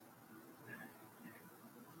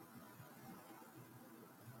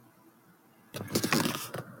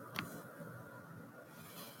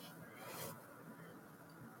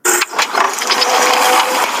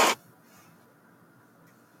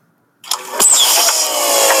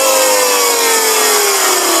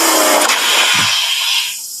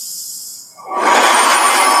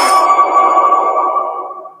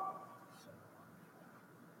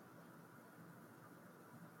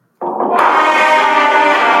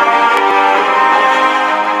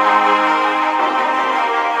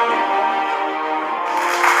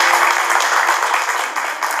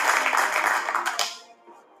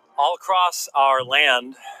across our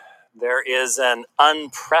land, there is an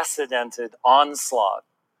unprecedented onslaught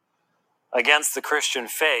against the Christian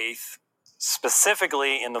faith,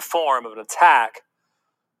 specifically in the form of an attack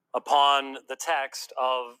upon the text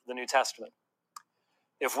of the New Testament.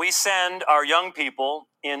 If we send our young people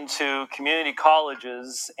into community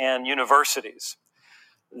colleges and universities,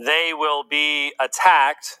 they will be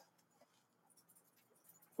attacked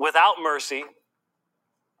without mercy,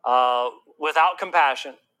 without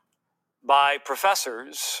compassion, by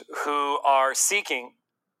professors who are seeking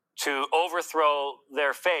to overthrow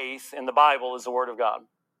their faith in the Bible as the Word of God.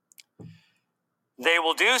 They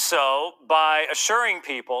will do so by assuring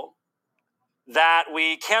people that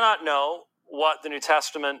we cannot know what the New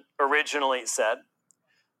Testament originally said,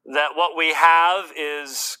 that what we have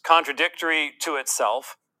is contradictory to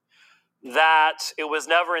itself, that it was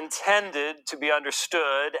never intended to be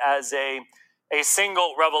understood as a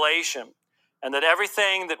single revelation, and that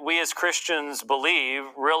everything that we as Christians believe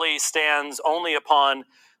really stands only upon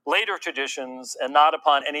later traditions and not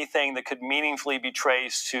upon anything that could meaningfully be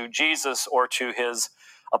traced to Jesus or to his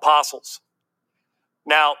apostles.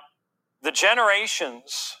 Now, the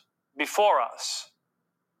generations before us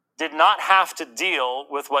did not have to deal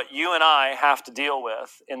with what you and I have to deal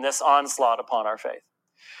with in this onslaught upon our faith.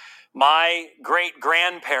 My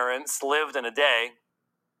great-grandparents lived in a day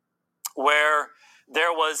where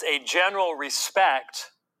there was a general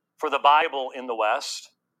respect for the Bible in the West.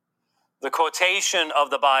 The quotation of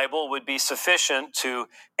the Bible would be sufficient to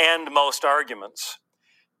end most arguments.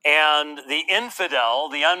 And the infidel,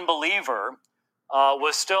 the unbeliever,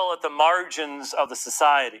 was still at the margins of the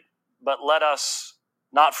society. But let us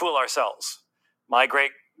not fool ourselves. My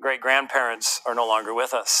great-grandparents are no longer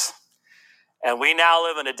with us. And we now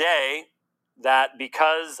live in a day that,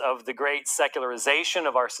 because of the great secularization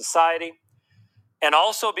of our society, and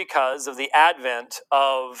also because of the advent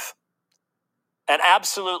of an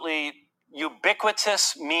absolutely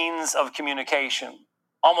ubiquitous means of communication,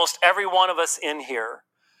 almost every one of us in here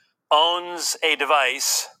owns a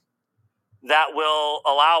device that will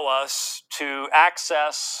allow us to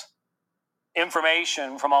access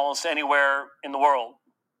information from almost anywhere in the world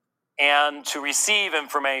and to receive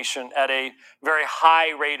information at a very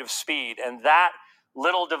high rate of speed. And that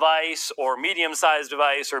little device or medium-sized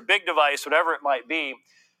device or big device, whatever it might be,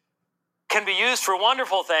 can be used for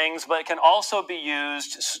wonderful things, but it can also be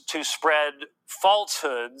used to spread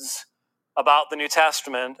falsehoods about the New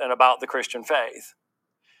Testament and about the Christian faith.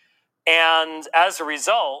 And as a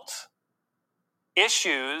result,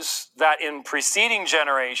 issues that in preceding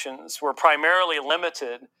generations were primarily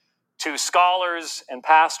limited to scholars and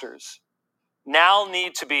pastors now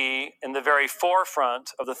need to be in the very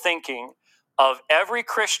forefront of the thinking of every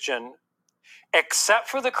Christian, except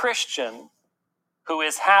for the Christian who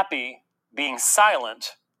is happy being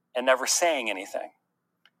silent and never saying anything.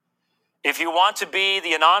 If you want to be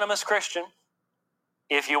the anonymous Christian,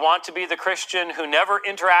 if you want to be the Christian who never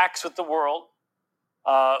interacts with the world,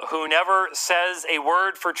 who never says a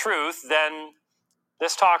word for truth, then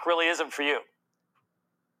this talk really isn't for you.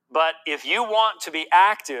 But if you want to be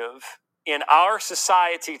active in our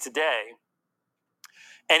society today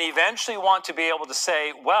and eventually want to be able to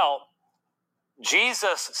say, well,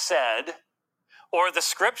 Jesus said, or the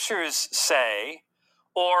scriptures say,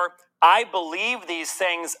 or I believe these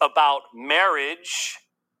things about marriage,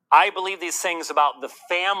 I believe these things about the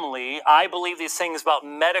family, I believe these things about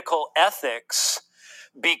medical ethics,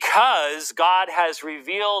 because God has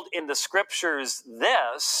revealed in the scriptures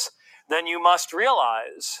this, then you must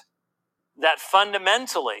realize that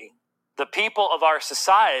fundamentally the people of our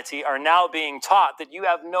society are now being taught that you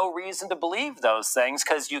have no reason to believe those things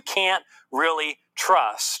because you can't really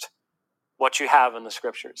trust what you have in the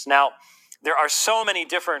scriptures. Now, there are so many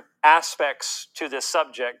different aspects to this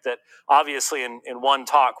subject that obviously in one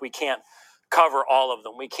talk we can't cover all of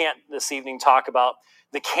them. We can't this evening talk about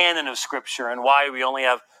the canon of Scripture and why we only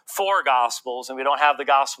have 4 Gospels and we don't have the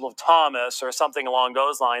Gospel of Thomas or something along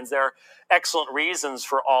those lines. There are excellent reasons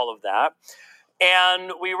for all of that.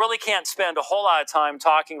 And we really can't spend a whole lot of time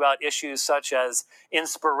talking about issues such as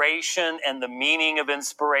inspiration and the meaning of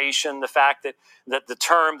inspiration, the fact that the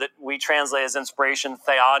term that we translate as inspiration,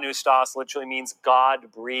 theopneustos, literally means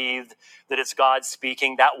God-breathed, that it's God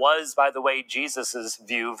speaking. That was, by the way, Jesus's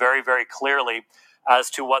view very, very clearly as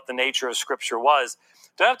to what the nature of Scripture was.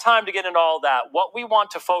 Don't have time to get into all that. What we want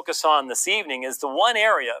to focus on this evening is the one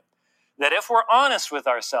area that, if we're honest with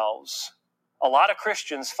ourselves, a lot of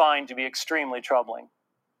Christians find to be extremely troubling.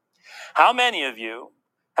 How many of you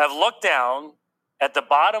have looked down at the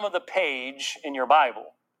bottom of the page in your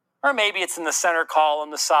Bible? Or maybe it's in the center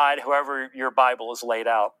column, the side, however your Bible is laid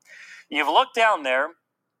out. You've looked down there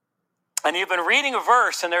And you've been reading a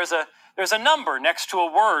verse, and there's a number next to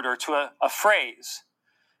a word or to a phrase.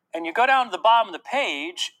 And you go down to the bottom of the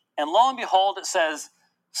page, and lo and behold, it says,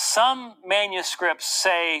 some manuscripts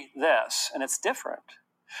say this, and it's different.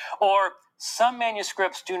 Or some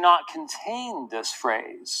manuscripts do not contain this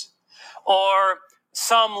phrase. Or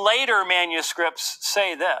some later manuscripts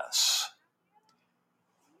say this.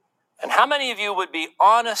 And how many of you would be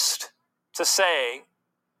honest to say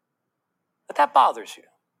that that bothers you?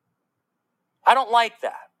 I don't like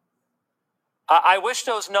that. I wish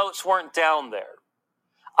those notes weren't down there.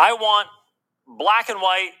 I want black and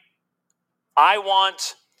white. I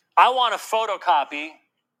want a photocopy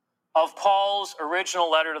of Paul's original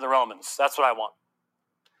letter to the Romans. That's what I want.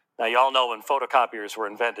 Now, you all know when photocopiers were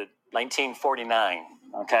invented, 1949,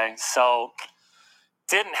 okay? So,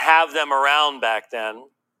 didn't have them around back then.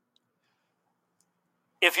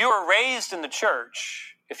 If you were raised in the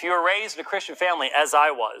church, if you were raised in a Christian family, as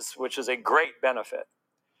I was, which is a great benefit,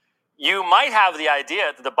 you might have the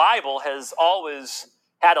idea that the Bible has always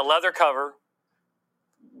had a leather cover,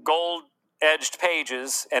 gold-edged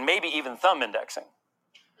pages, and maybe even thumb indexing.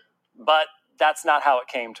 But that's not how it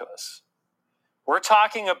came to us. We're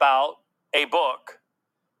talking about a book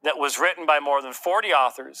that was written by more than 40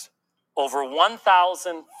 authors over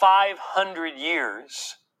 1,500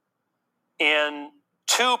 years in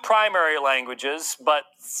 2 primary languages, but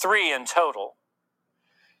 3 in total.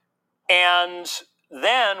 And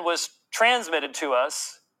then was transmitted to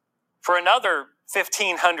us for another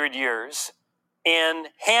 1,500 years in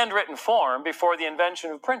handwritten form before the invention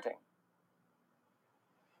of printing.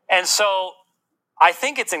 And so I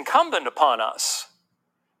think it's incumbent upon us,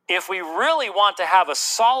 if we really want to have a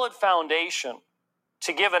solid foundation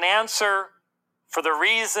to give an answer for the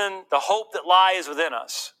reason, the hope that lies within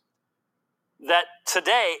us, that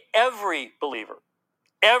today every believer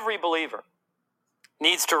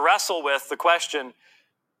needs to wrestle with the question,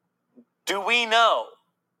 do we know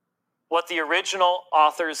what the original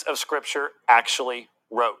authors of Scripture actually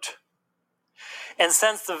wrote? And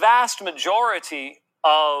since the vast majority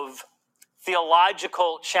of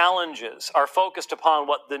theological challenges are focused upon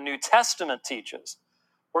what the New Testament teaches,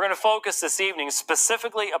 we're going to focus this evening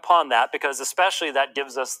specifically upon that, because especially that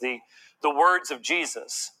gives us the words of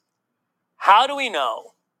Jesus. How do we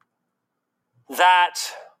know that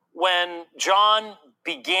when John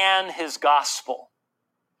began his gospel,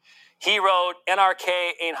 he wrote,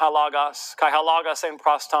 NRK ein halagos, kai halagos ein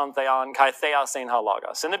proston theon, kai theos ein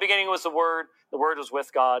halagos. In the beginning was the Word was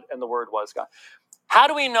with God, and the Word was God. How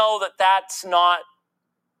do we know that that's not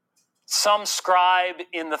some scribe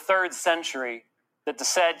in the 3rd century that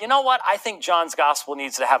said, you know what, I think John's gospel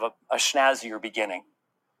needs to have a snazzier beginning.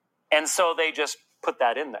 And so they just put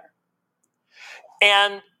that in there.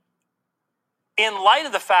 And in light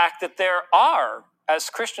of the fact that there are, as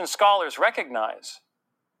Christian scholars recognize,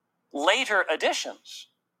 later additions,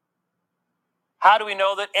 how do we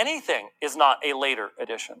know that anything is not a later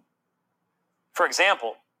addition? For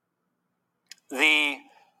example, the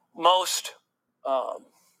most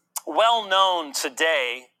well-known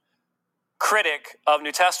today critic of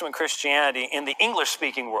New Testament Christianity in the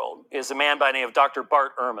English-speaking world is a man by the name of Dr.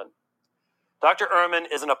 Bart Ehrman. Dr. Ehrman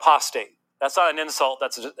is an apostate. That's not an insult,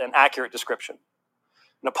 that's an accurate description.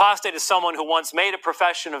 An apostate is someone who once made a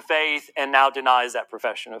profession of faith and now denies that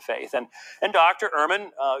profession of faith. And Dr. Ehrman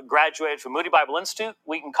graduated from Moody Bible Institute,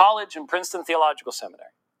 Wheaton College, and Princeton Theological Seminary.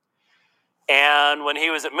 And when he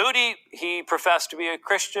was at Moody, he professed to be a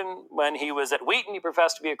Christian. When he was at Wheaton, he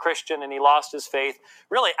professed to be a Christian, and he lost his faith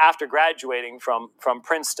really after graduating from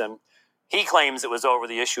Princeton. He claims it was over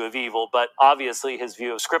the issue of evil, but obviously his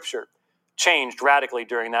view of Scripture changed radically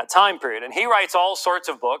during that time period. And he writes all sorts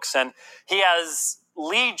of books, and he has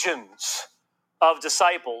legions of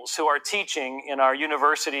disciples who are teaching in our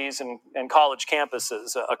universities and college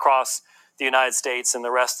campuses across the United States and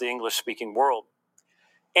the rest of the English-speaking world.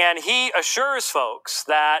 And he assures folks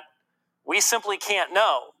that we simply can't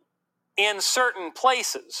know in certain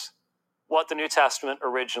places what the New Testament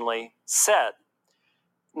originally said.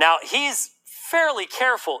 Now, he's fairly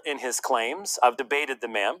careful in his claims. I've debated the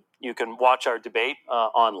man. You can watch our debate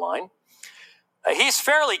online. He's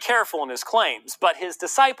fairly careful in his claims, but his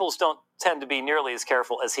disciples don't tend to be nearly as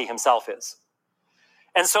careful as he himself is.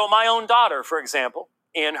 And so my own daughter, for example,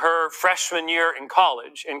 in her freshman year in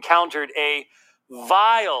college, encountered a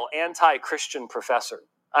vile anti-Christian professor.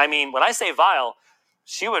 I mean, when I say vile,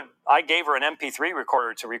 I gave her an MP3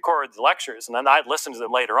 recorder to record the lectures, and then I'd listen to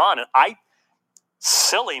them later on, and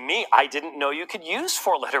silly me, I didn't know you could use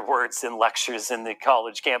 4-letter words in lectures in the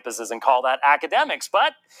college campuses and call that academics,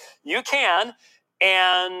 but you can.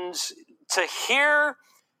 And to hear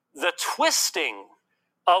the twisting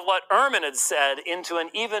of what Ehrman had said into an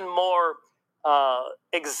even more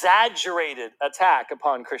exaggerated attack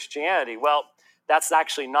upon Christianity. Well, that's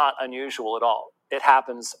actually not unusual at all. It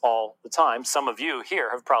happens all the time. Some of you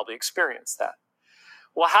here have probably experienced that.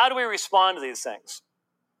 Well, how do we respond to these things?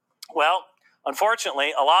 Well,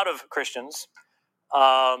 unfortunately, a lot of Christians,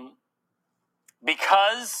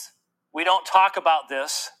 because we don't talk about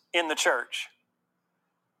this in the church,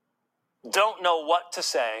 don't know what to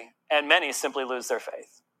say, and many simply lose their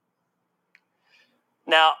faith.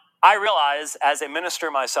 Now, I realize as a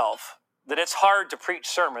minister myself that it's hard to preach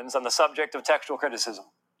sermons on the subject of textual criticism.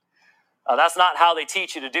 That's not how they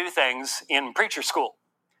teach you to do things in preacher school.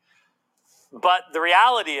 But the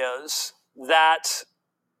reality is that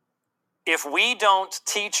if we don't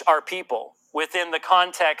teach our people within the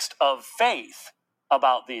context of faith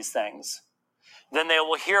about these things, then they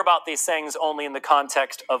will hear about these things only in the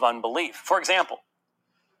context of unbelief. For example,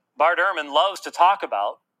 Bart Ehrman loves to talk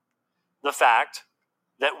about the fact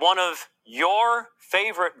that one of your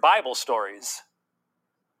favorite Bible stories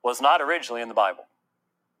was not originally in the Bible.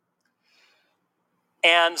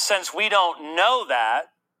 And since we don't know that,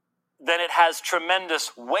 then it has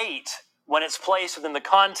tremendous weight when it's placed within the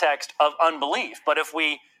context of unbelief. But if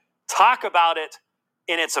we talk about it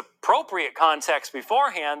in its appropriate context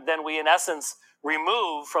beforehand, then we in essence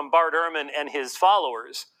remove from Bart Ehrman and his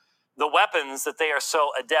followers the weapons that they are so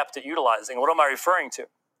adept at utilizing. What am I referring to?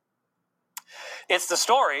 It's the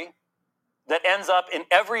story that ends up in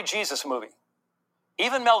every Jesus movie.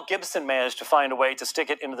 Even Mel Gibson managed to find a way to stick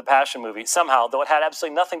it into the Passion movie somehow, though it had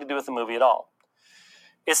absolutely nothing to do with the movie at all.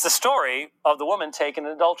 It's the story of the woman taken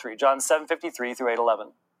in adultery, John 7:53 through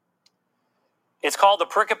 8:11. It's called the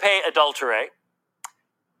Pericope Adulterae,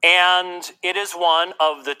 and it is one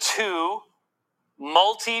of the two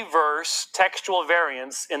multi-verse textual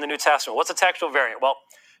variants in the New Testament. What's a textual variant? Well,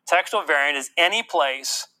 textual variant is any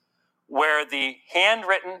place where the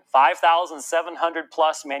handwritten 5,700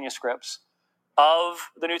 plus manuscripts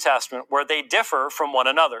of the New Testament, where they differ from one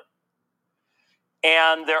another.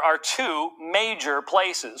 And there are two major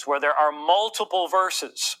places where there are multiple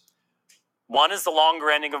verses. One is the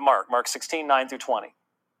longer ending of Mark 16, 9 through 20.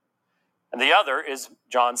 And the other is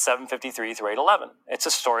John 7:53 through 8:11. It's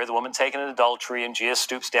a story of the woman taken in adultery, and Jesus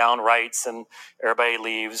stoops down, writes, and everybody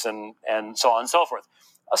leaves, and so on and so forth.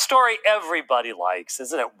 A story everybody likes.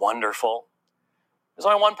 Isn't it wonderful? There's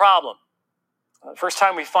only one problem. The first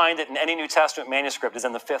time we find it in any New Testament manuscript is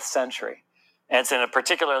in the 5th century. And it's in a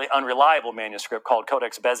particularly unreliable manuscript called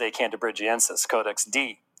Codex Bezae Cantabrigiensis, Codex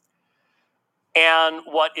D. And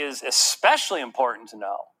what is especially important to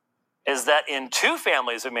know is that in two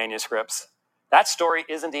families of manuscripts, that story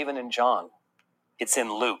isn't even in John. It's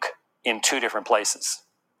in Luke in two different places.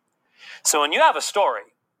 So when you have a story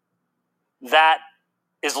that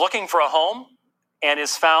is looking for a home and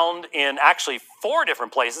is found in actually 4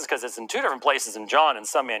 different places, because it's in 2 different places in John in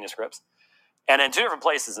some manuscripts, and in 2 different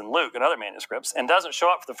places in Luke and other manuscripts, and doesn't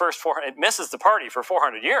show up for the first 400, it misses the party for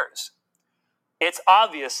 400 years. It's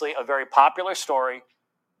obviously a very popular story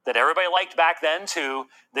that everybody liked back then too,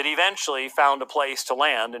 that eventually found a place to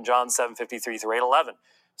land in John 7:53 through 8:11.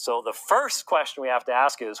 So the first question we have to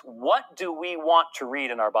ask is, what do we want to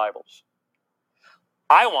read in our Bibles?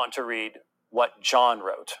 I want to read what John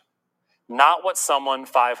wrote, not what someone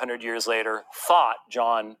 500 years later thought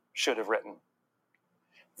John should have written.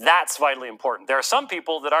 That's vitally important. There are some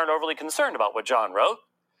people that aren't overly concerned about what John wrote.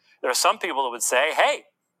 There are some people that would say, hey,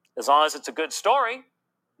 as long as it's a good story,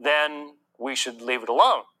 then we should leave it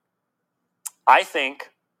alone. I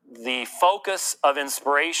think the focus of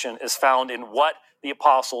inspiration is found in what the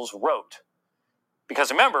apostles wrote.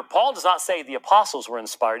 Because remember, Paul does not say the apostles were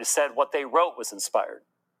inspired. He said what they wrote was inspired.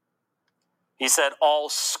 He said all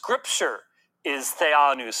scripture is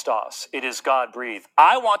theopneustos. It is God-breathed.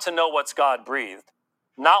 I want to know what's God-breathed,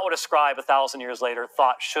 not what a scribe 1,000 years later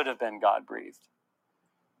thought should have been God-breathed.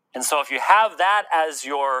 And so if you have that as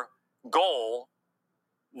your goal,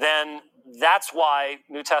 then that's why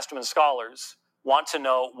New Testament scholars want to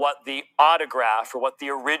know what the autograph or what the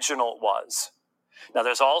original was. Now,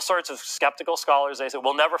 there's all sorts of skeptical scholars. They say,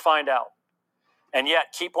 we'll never find out. And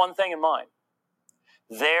yet, keep one thing in mind.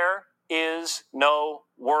 There is no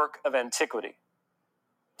work of antiquity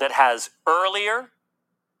that has earlier,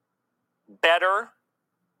 better,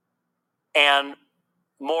 and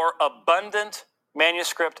more abundant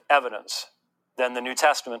manuscript evidence than the New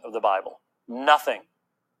Testament of the Bible. Nothing.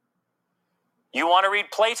 You want to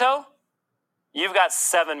read Plato? You've got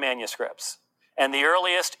 7 manuscripts. And the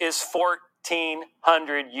earliest is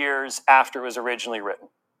 1,400 years after it was originally written.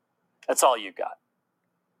 That's all you've got.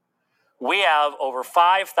 We have over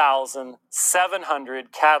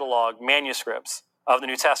 5,700 catalog manuscripts of the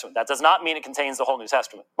New Testament. That does not mean it contains the whole New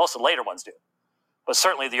Testament. Most of the later ones do. But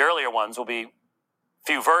certainly the earlier ones will be a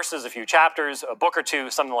few verses, a few chapters, a book or two,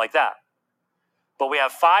 something like that. But we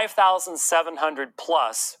have 5,700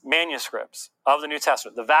 plus manuscripts of the New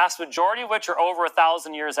Testament, the vast majority of which are over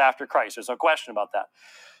 1,000 years after Christ. There's no question about that.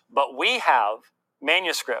 But we have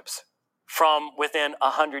manuscripts from within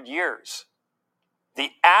 100 years.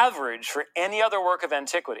 The average for any other work of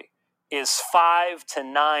antiquity is 500 to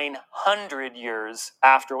 900 years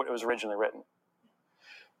after it was originally written.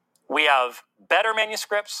 We have better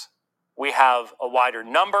manuscripts. We have a wider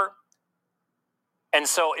number. And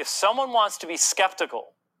so if someone wants to be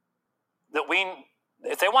skeptical,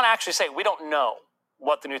 if they want to actually say, we don't know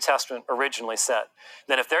what the New Testament originally said,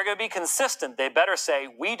 then if they're going to be consistent, they better say,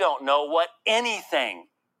 we don't know what anything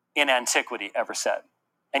in antiquity ever said.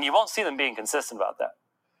 And you won't see them being consistent about that.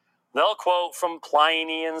 They'll quote from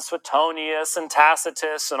Pliny and Suetonius and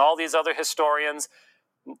Tacitus and all these other historians,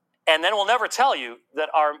 and then we'll never tell you that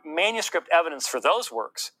our manuscript evidence for those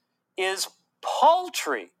works is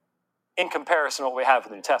paltry in comparison to what we have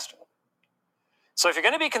in the New Testament. So if you're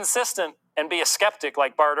going to be consistent and be a skeptic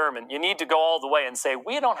like Bart Ehrman, you need to go all the way and say,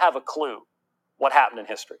 we don't have a clue what happened in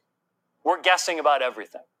history. We're guessing about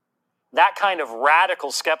everything. That kind of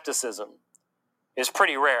radical skepticism is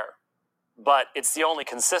pretty rare, but it's the only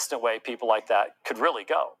consistent way people like that could really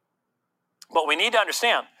go. But we need to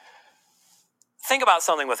understand, think about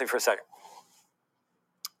something with me for a second.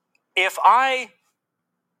 If I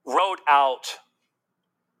wrote out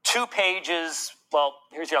 2 pages, well,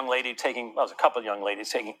 here's a young lady taking, well, there's a couple of young ladies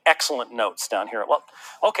taking excellent notes down here. Well,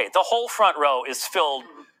 okay, the whole front row is filled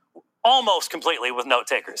almost completely with note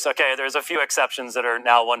takers. Okay, there's a few exceptions that are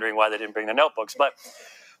now wondering why they didn't bring their notebooks.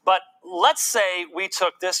 But let's say we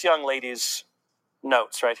took this young lady's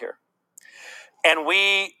notes right here, and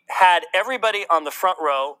we had everybody on the front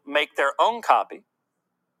row make their own copy,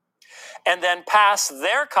 and then pass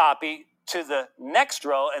their copy to the next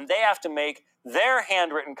row, and they have to make their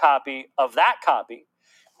handwritten copy of that copy,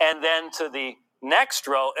 and then to the next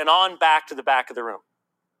row and on back to the back of the room.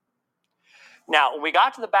 Now, when we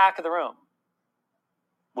got to the back of the room,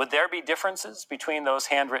 would there be differences between those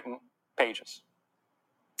handwritten pages?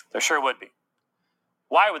 There sure would be.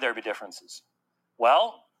 Why would there be differences?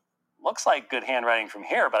 Well, looks like good handwriting from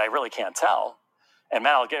here, but I really can't tell. And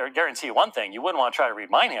man, I'll guarantee you one thing, you wouldn't want to try to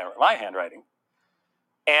read my handwriting.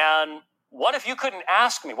 And what if you couldn't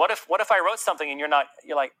ask me? What if I wrote something and you're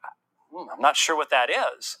like, I'm not sure what that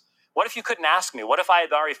is. What if you couldn't ask me? What if I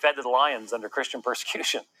had already fed to the lions under Christian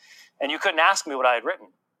persecution and you couldn't ask me what I had written?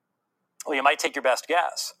 Well, you might take your best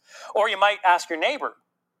guess. Or you might ask your neighbor,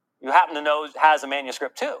 you happen to know has a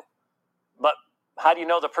manuscript too. But how do you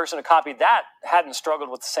know the person who copied that hadn't struggled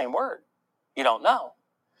with the same word? You don't know.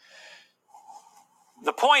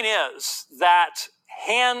 The point is that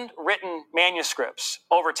handwritten manuscripts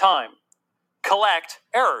over time collect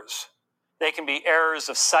errors. They can be errors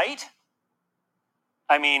of sight.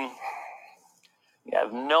 I mean, you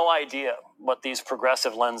have no idea what these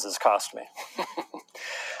progressive lenses cost me.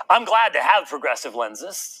 I'm glad to have progressive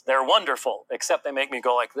lenses. They're wonderful, except they make me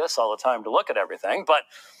go like this all the time to look at everything. But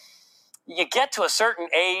you get to a certain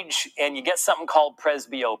age and you get something called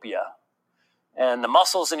presbyopia. And the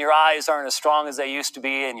muscles in your eyes aren't as strong as they used to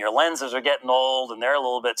be, and your lenses are getting old, and they're a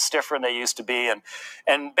little bit stiffer than they used to be.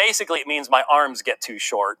 And basically it means my arms get too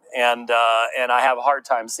short, and I have a hard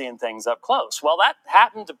time seeing things up close. Well, that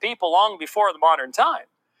happened to people long before the modern time.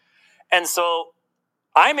 And so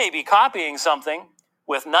I may be copying something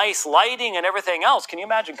with nice lighting and everything else. Can you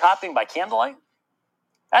imagine copying by candlelight?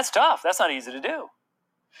 That's tough. That's not easy to do.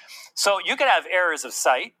 So you could have errors of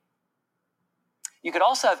sight. You could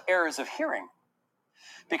also have errors of hearing.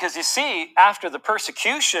 Because you see, after the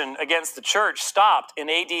persecution against the church stopped in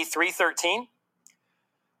AD 313,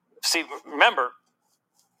 see, remember,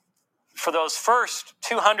 for those first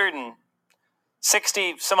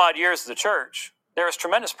 260 some odd years of the church, there was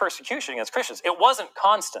tremendous persecution against Christians. It wasn't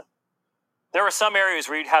constant. There were some areas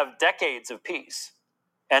where you'd have decades of peace,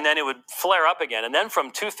 and then it would flare up again. And then from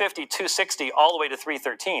 250, 260, all the way to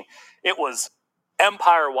 313, it was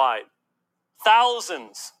empire-wide.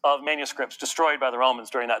 Thousands of manuscripts destroyed by the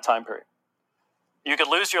Romans during that time period. You could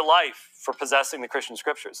lose your life for possessing the Christian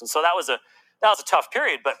scriptures. And so that was a tough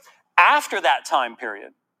period. But after that time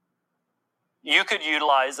period, you could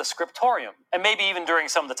utilize a scriptorium. And maybe even during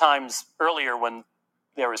some of the times earlier when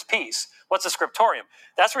there was peace. What's a scriptorium?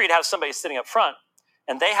 That's where you'd have somebody sitting up front,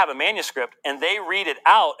 and they have a manuscript, and they read it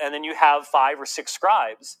out, and then you have 5 or 6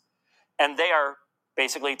 scribes, and they are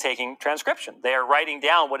basically taking transcription. They are writing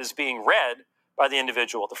down what is being read by the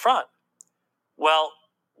individual at the front. Well,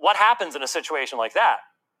 what happens in a situation like that?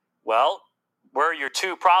 Well, where are your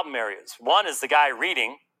two problem areas? One is the guy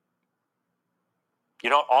reading. You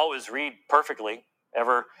don't always read perfectly,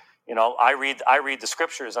 ever. I read the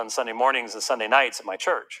scriptures on Sunday mornings and Sunday nights at my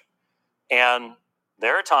church. And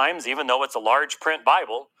there are times, even though it's a large print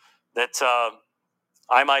Bible, that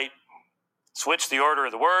I might switch the order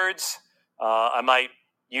of the words. I might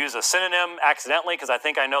use a synonym accidentally because I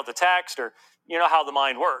think I know the text, or you know how the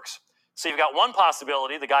mind works. So you've got one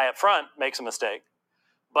possibility, the guy up front makes a mistake.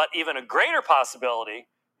 But even a greater possibility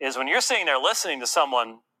is when you're sitting there listening to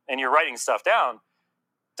someone and you're writing stuff down,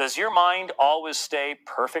 does your mind always stay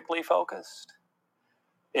perfectly focused?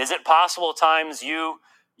 Is it possible at times you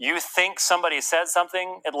think somebody said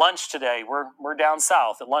something at lunch today? We're down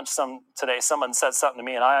south. At lunch today, someone said something to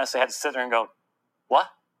me, and I honestly had to sit there and go, what?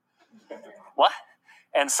 What?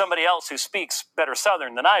 And somebody else who speaks better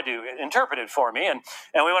Southern than I do interpreted for me, and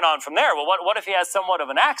we went on from there. Well, what if he has somewhat of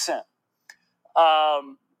an accent?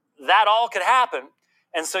 That all could happen.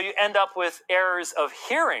 And so you end up with errors of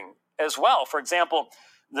hearing as well. For example,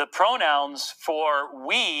 the pronouns for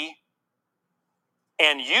we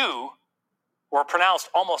and you were pronounced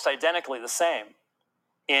almost identically the same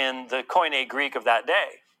in the Koine Greek of that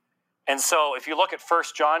day. And so if you look at 1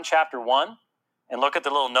 John chapter 1 and look at the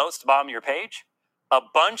little notes at the bottom of your page, a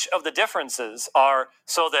bunch of the differences are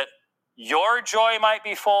so that your joy might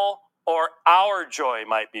be full or our joy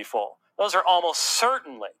might be full. Those are almost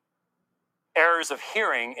certainly errors of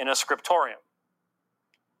hearing in a scriptorium.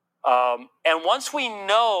 And once we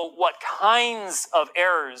know what kinds of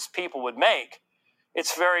errors people would make,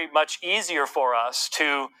 it's very much easier for us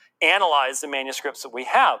to analyze the manuscripts that we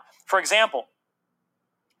have. For example,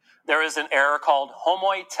 there is an error called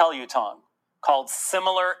homoi teleuton, called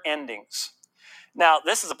similar endings. Now,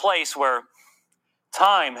 this is a place where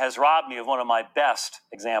time has robbed me of one of my best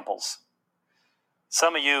examples.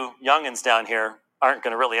 Some of you youngins down here aren't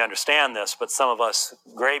going to really understand this, but some of us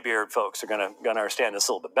graybeard folks are going to understand this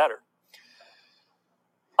a little bit better.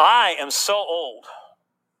 I am so old.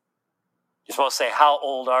 You're supposed to say, how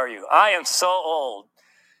old are you? I am so old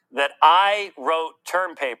that I wrote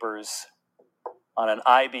term papers on an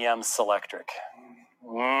IBM Selectric.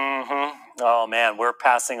 Oh man, we're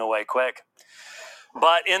passing away quick.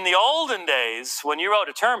 But in the olden days, when you wrote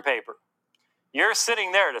a term paper, you're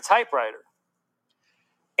sitting there at a typewriter.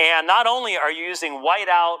 And not only are you using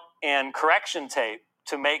whiteout and correction tape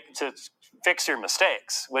to fix your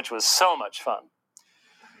mistakes, which was so much fun,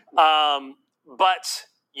 but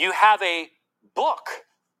you have a book.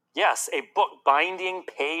 Yes, a book, binding,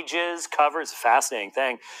 pages, covers, fascinating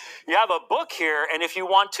thing. You have a book here, and if you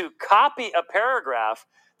want to copy a paragraph,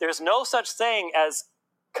 there's no such thing as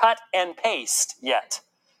cut and paste yet,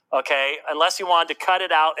 okay? Unless you wanted to cut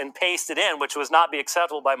it out and paste it in, which would not be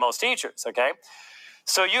acceptable by most teachers, okay?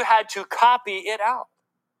 So you had to copy it out.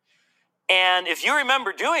 And if you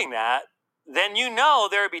remember doing that, then you know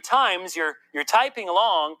there would be times you're typing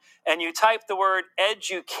along and you type the word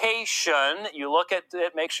education. You look at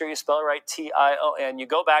it, make sure you spell it right, T-I-O-N. You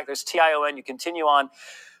go back, there's T-I-O-N, you continue on.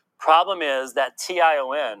 Problem is that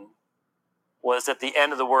T-I-O-N was at the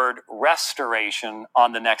end of the word restoration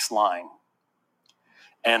on the next line.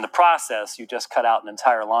 And in the process, you just cut out an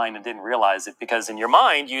entire line and didn't realize it because in your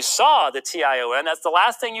mind, you saw the T-I-O-N. That's the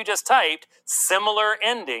last thing you just typed, similar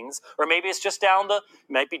endings. Or maybe it's just down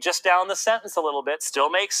the sentence a little bit,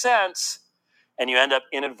 still makes sense. And you end up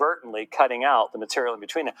inadvertently cutting out the material in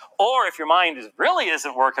between it. Or if your mind really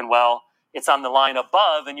isn't working well, it's on the line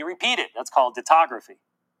above and you repeat it. That's called dittography.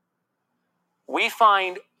 We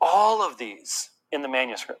find all of these in the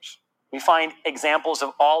manuscripts. We find examples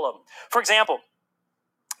of all of them. For example,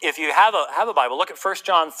 if you have a Bible, look at 1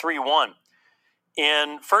 John 3:1.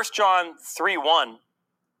 In 1 John 3:1,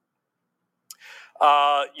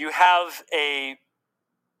 you have a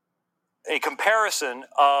comparison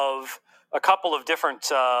of a couple of different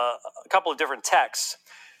texts.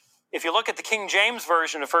 If you look at the King James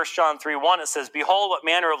Version of 1 John 3:1, it says, "Behold, what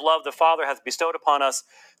manner of love the Father hath bestowed upon us,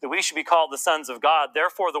 that we should be called the sons of God.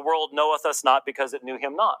 Therefore the world knoweth us not, because it knew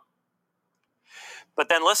him not." But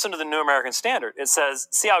then listen to the New American Standard. It says,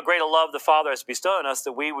 "See how great a love the Father has bestowed on us,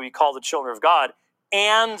 that we would be called the children of God,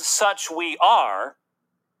 and such we are.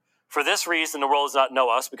 For this reason the world does not know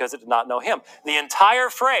us, because it did not know him." The entire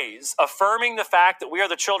phrase affirming the fact that we are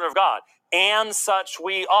the children of God, and such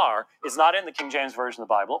we are, is not in the King James Version of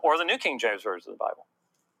the Bible or the New King James Version of the Bible.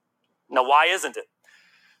 Now, why isn't it?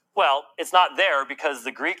 Well, it's not there because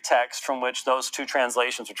the Greek text from which those two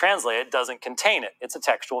translations are translated doesn't contain it. It's a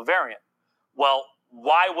textual variant. Well,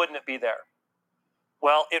 why wouldn't it be there?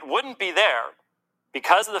 Well, it wouldn't be there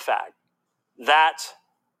because of the fact that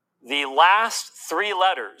the last three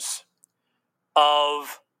letters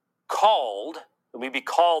of called, that we be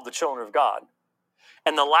called the children of God.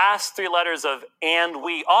 And the last three letters of and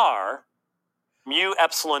we are, mu,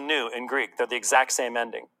 epsilon, nu in Greek. They're the exact same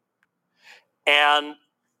ending. And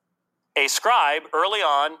a scribe early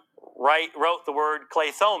on wrote the word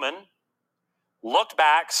kleithomen, looked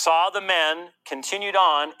back, saw the men, continued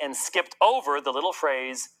on, and skipped over the little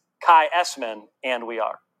phrase kai esmen, and we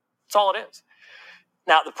are. That's all it is.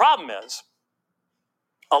 Now, the problem is,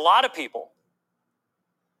 a lot of people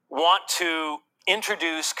want to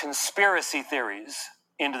introduce conspiracy theories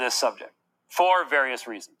into this subject for various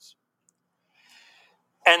reasons.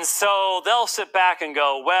 And so they'll sit back and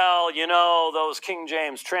go, well, you know, those King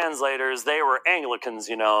James translators, they were Anglicans,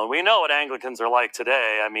 you know, and we know what Anglicans are like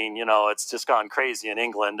today. I mean, you know, it's just gone crazy in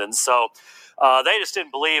England. And so they just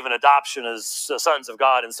didn't believe in adoption as sons of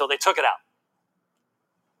God, and so they took it out.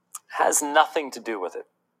 Has nothing to do with it.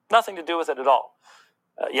 Nothing to do with it at all.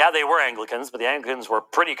 Yeah, they were Anglicans, but the Anglicans were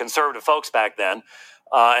pretty conservative folks back then,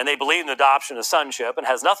 and they believed in adoption as sonship, and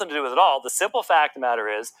has nothing to do with it all. The simple fact of the matter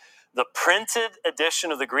is, the printed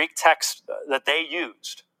edition of the Greek text that they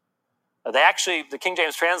used, the King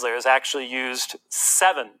James translators actually used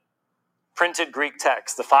 7 printed Greek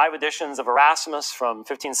texts. The 5 editions of Erasmus from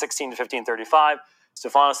 1516 to 1535,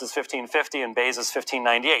 Stephanus' 1550, and Beza's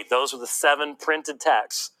 1598. Those were the 7 printed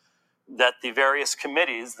texts that the various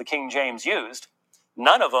committees, the King James, used.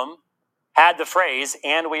 None of them had the phrase,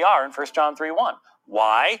 and we are, in 1 John 3:1.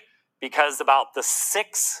 Why? Because about the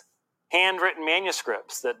 6 handwritten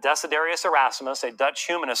manuscripts that Desiderius Erasmus, a Dutch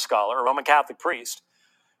humanist scholar, a Roman Catholic priest,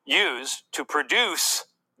 used to produce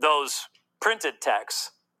those printed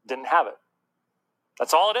texts didn't have it.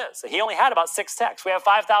 That's all it is. He only had about 6 texts. We have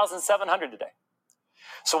 5,700 today.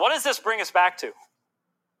 So what does this bring us back to?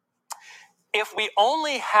 If we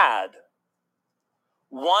only had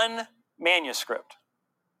one manuscript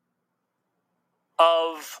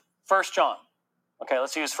of 1 John, okay,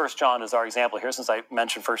 let's use 1 John as our example here since I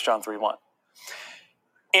mentioned 1 John 3:1.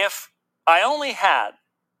 If I only had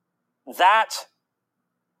that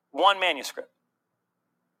one manuscript,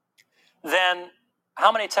 then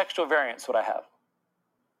how many textual variants would I have?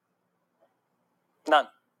 None.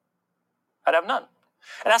 I'd have none.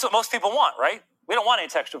 And that's what most people want, right? We don't want any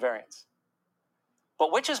textual variants.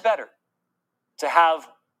 But which is better? To have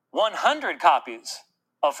 100 copies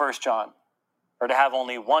of 1 John or to have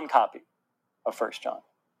only one copy of 1 John?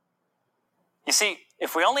 You see,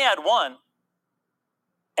 if we only had one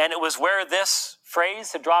and it was where this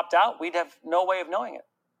phrase had dropped out, we'd have no way of knowing it.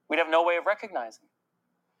 We'd have no way of recognizing it.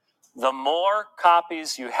 The more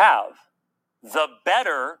copies you have, the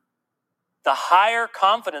better, the higher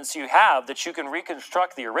confidence you have that you can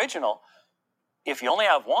reconstruct the original. If you only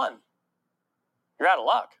have one, you're out of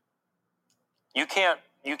luck.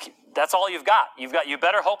 That's all you've got. You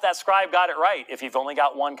better hope that scribe got it right if you've only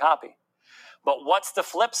got one copy. But what's the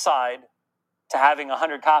flip side to having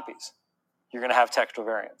 100 copies? You're going to have textual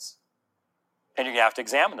variants. And you're going to have to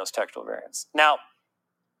examine those textual variants. Now,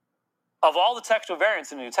 of all the textual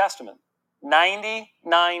variants in the New Testament, 99%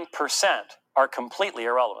 are completely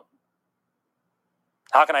irrelevant.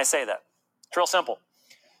 How can I say that? It's real simple.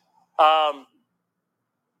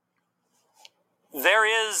 There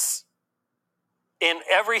is, in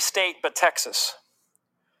every state but Texas,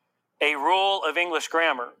 a rule of English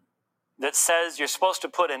grammar that says you're supposed to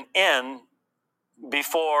put an N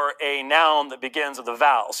before a noun that begins with a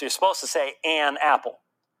vowel. So you're supposed to say an apple.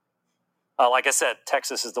 Like I said,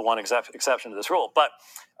 Texas is the one exception to this rule. But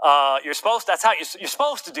you're supposed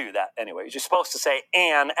to do that anyway. You're supposed to say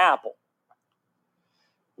an apple.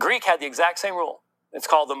 Greek had the exact same rule. It's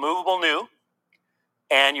called the movable nu.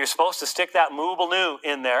 And you're supposed to stick that movable nu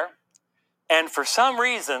in there. And for some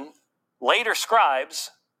reason, later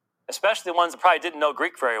scribes, especially the ones that probably didn't know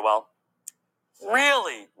Greek very well,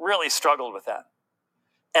 really, really struggled with that.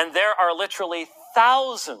 And there are literally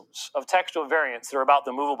thousands of textual variants that are about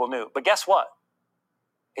the movable nu. But guess what?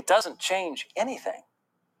 It doesn't change anything.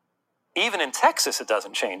 Even in Texas, it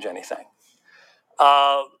doesn't change anything.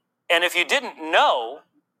 And if you didn't know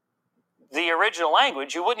the original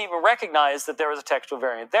language, you wouldn't even recognize that there was a textual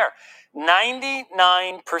variant there.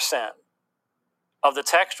 99% of the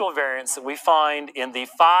textual variants that we find in the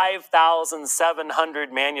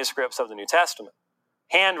 5,700 manuscripts of the New Testament,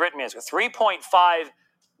 handwritten manuscripts, 3.5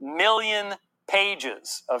 million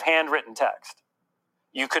pages of handwritten text,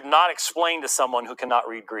 you could not explain to someone who cannot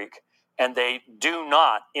read Greek, and they do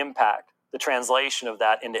not impact the translation of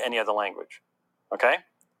that into any other language. Okay?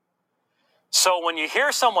 So when you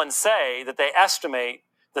hear someone say that they estimate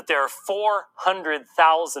that there are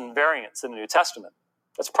 400,000 variants in the New Testament,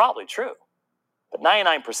 that's probably true. But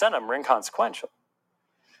 99% of them are inconsequential.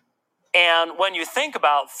 And when you think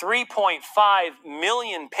about 3.5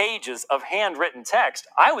 million pages of handwritten text,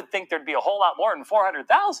 I would think there'd be a whole lot more than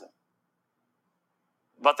 400,000.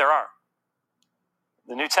 But there aren't.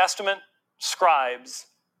 The New Testament scribes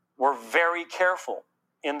were very careful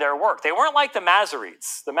in their work. They weren't like the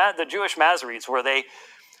Masoretes, the Jewish Masoretes, where they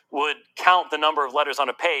would count the number of letters on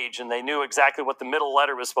a page and they knew exactly what the middle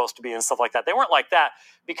letter was supposed to be and stuff like that. They weren't like that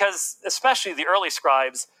because, especially the early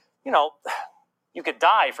scribes, you could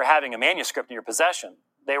die for having a manuscript in your possession.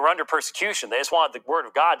 They were under persecution. They just wanted the word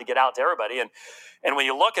of God to get out to everybody. And when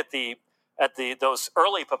you look at those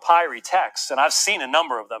early papyri texts, and I've seen a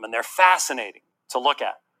number of them, and they're fascinating to look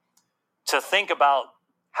at, to think about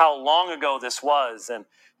how long ago this was and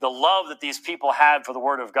the love that these people had for the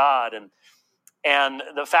word of God, and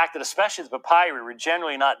the fact that especially the papyri were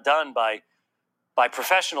generally not done by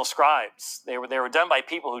professional scribes. They were done by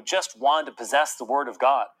people who just wanted to possess the word of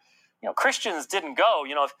God. Christians didn't go.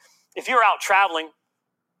 If you were out traveling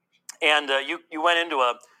and you went into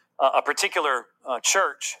a particular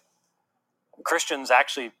church, Christians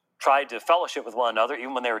actually tried to fellowship with one another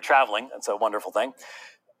even when they were traveling. That's a wonderful thing.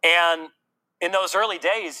 And in those early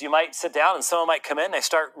days, you might sit down and someone might come in, they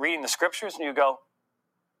start reading the scriptures, and you go,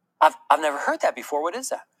 I've never heard that before. What is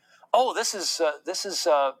that? Oh, this is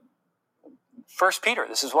 1 Peter.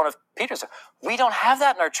 This is one of Peter's. We don't have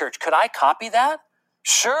that in our church. Could I copy that?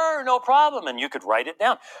 Sure, no problem. And you could write it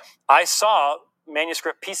down. I saw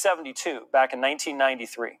manuscript P72 back in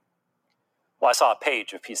 1993. Well, I saw a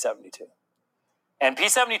page of P72. And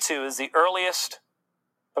P72 is the earliest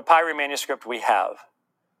papyri manuscript we have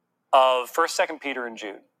of 1st, 2nd Peter, and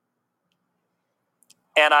Jude.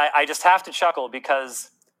 And I just have to chuckle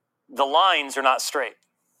because the lines are not straight.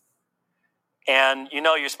 And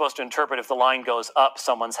you're supposed to interpret if the line goes up,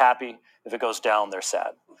 someone's happy. If it goes down, they're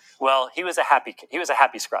sad. Well, he was a happy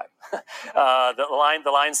scribe.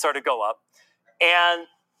 The lines sort of go up. And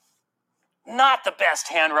not the best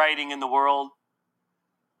handwriting in the world.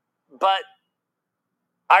 But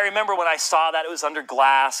I remember when I saw that, it was under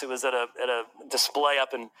glass. It was at a display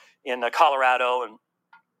up in Colorado, and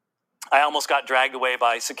I almost got dragged away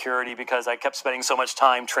by security because I kept spending so much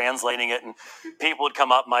time translating it, and people would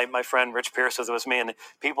come up. My friend Rich Pierce was with me, and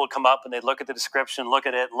people would come up and they'd look at the description, look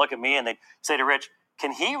at it, look at me, and they'd say to Rich,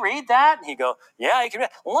 "Can he read that?" And he'd go, "Yeah, he can read.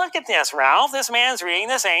 Look at this, Ralph. This man's reading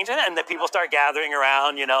this ancient." And the people start gathering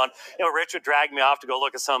around, and Rich would drag me off to go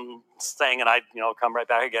look at some thing, and I'd come right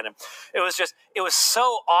back again. And it was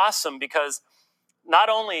so awesome because not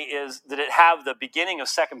only did it have the beginning of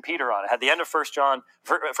 2 Peter on it, had the end of 1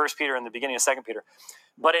 Peter and the beginning of 2 Peter,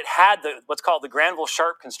 but it had what's called the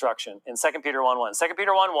Granville-Sharp construction in 2 Peter 1:1. 2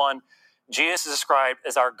 Peter 1:1, Jesus is described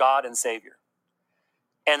as our God and Savior.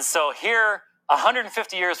 And so here,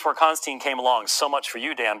 150 years before Constantine came along, so much for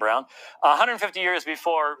you, Dan Brown, 150 years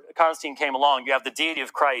before Constantine came along, you have the deity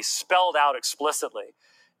of Christ spelled out explicitly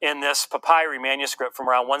in this papyri manuscript from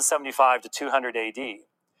around 175 to 200 AD.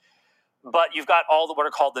 But you've got all what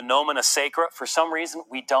are called the nomina sacra. For some reason,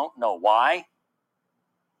 we don't know why.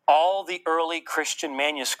 All the early Christian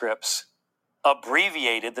manuscripts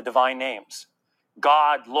abbreviated the divine names.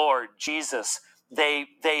 God, Lord, Jesus.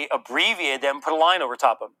 They abbreviated them, put a line over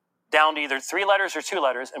top of them, down to either 3 letters or 2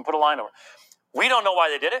 letters, and put a line over. We don't know why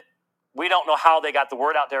they did it. We don't know how they got the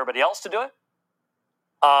word out to everybody else to do it.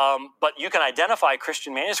 But you can identify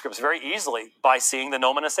Christian manuscripts very easily by seeing the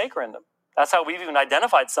nomina sacra in them. That's how we've even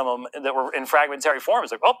identified some of them that were in fragmentary form.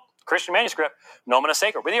 It's like, oh, Christian manuscript, nomina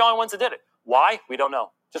sacra. We're the only ones that did it. Why? We don't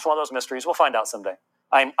know. Just one of those mysteries. We'll find out someday.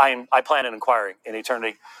 I plan on inquiring in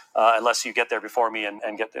eternity, unless you get there before me and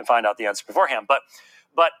find out the answer beforehand.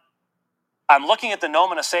 But I'm looking at the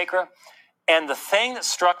nomina sacra, and the thing that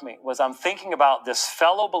struck me was I'm thinking about this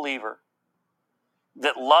fellow believer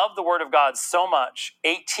that loved the Word of God so much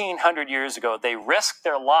 1,800 years ago, they risked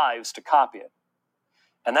their lives to copy it.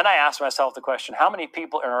 And then I asked myself the question, how many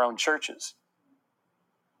people in our own churches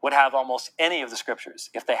would have almost any of the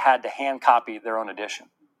scriptures if they had to hand copy their own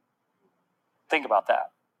edition? Think about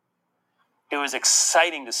that. It was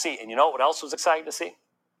exciting to see. And you know what else was exciting to see?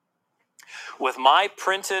 With my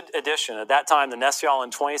printed edition, at that time, the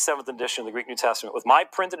Nestle-Aland 27th edition of the Greek New Testament, with my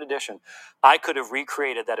printed edition, I could have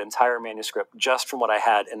recreated that entire manuscript just from what I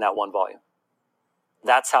had in that one volume.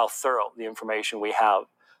 That's how thorough the information we have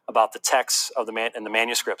about the texts of the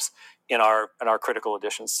manuscripts in our critical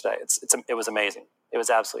editions today. It was amazing. It was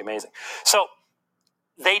absolutely amazing. So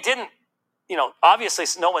they didn't, obviously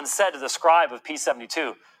no one said to the scribe of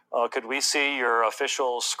P72, could we see your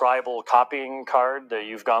official scribal copying card that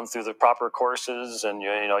you've gone through the proper courses and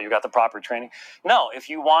you got the proper training? No, if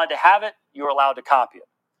you wanted to have it, you were allowed to copy it.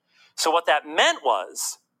 So what that meant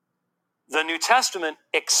was the New Testament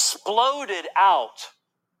exploded out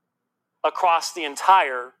across the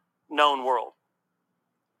entire known world.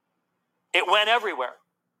 It went everywhere.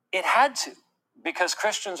 It had to, because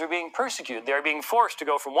Christians are being persecuted. They're being forced to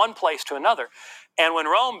go from one place to another. And when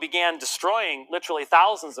Rome began destroying literally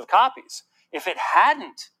thousands of copies, if it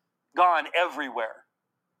hadn't gone everywhere,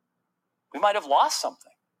 we might have lost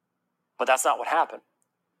something. But that's not what happened.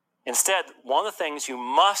 Instead, one of the things you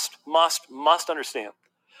must understand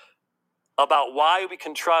about why we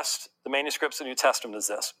can trust the manuscripts of the New Testament is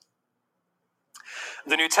this.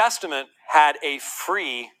 The New Testament had a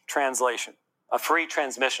free translation, a free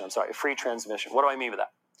transmission. What do I mean by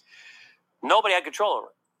that? Nobody had control over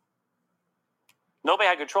it. Nobody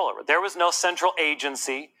had control over it. There was no central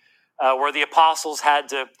agency where the apostles had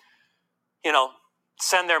to,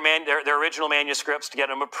 send their original manuscripts to get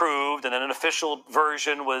them approved, and then an official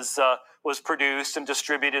version was produced and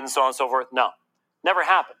distributed and so on and so forth. No, never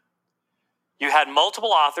happened. You had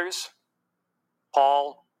multiple authors,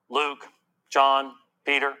 Paul, Luke, John,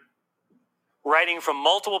 Peter, writing from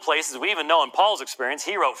multiple places. We even know in Paul's experience,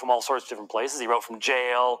 he wrote from all sorts of different places. He wrote from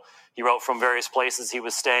jail. He wrote from various places he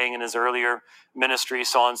was staying in his earlier ministry,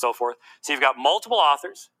 so on and so forth. So you've got multiple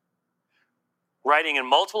authors writing in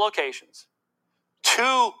multiple locations,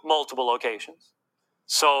 to multiple locations.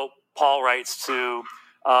 So Paul writes to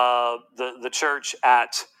the church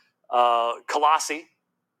at Colossae,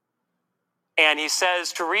 and he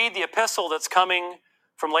says to read the epistle that's coming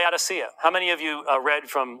from Laodicea. How many of you read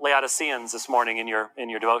from Laodiceans this morning in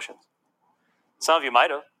your devotions? Some of you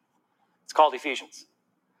might have. It's called Ephesians.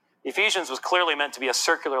 Ephesians was clearly meant to be a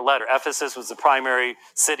circular letter. Ephesus was the primary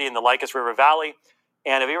city in the Lycus River Valley.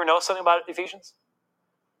 And have you ever noticed something about Ephesians?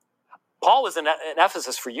 Paul was in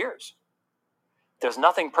Ephesus for years. There's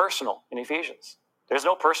nothing personal in Ephesians. There's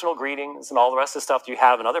no personal greetings and all the rest of the stuff you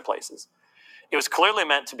have in other places. It was clearly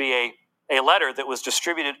meant to be a letter that was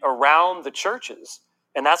distributed around the churches.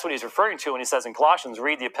 And that's what he's referring to when he says in Colossians,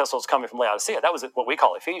 read the epistles coming from Laodicea. That was what we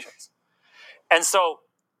call Ephesians. And so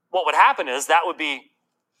what would happen is that would be,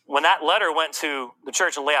 when that letter went to the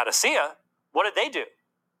church in Laodicea, what did they do?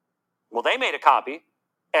 Well, they made a copy,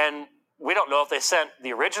 and we don't know if they sent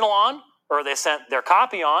the original on or they sent their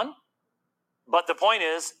copy on. But the point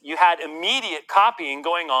is, you had immediate copying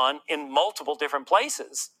going on in multiple different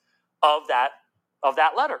places of that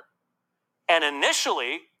letter. And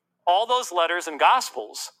initially, all those letters and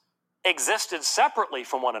gospels existed separately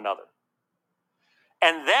from one another.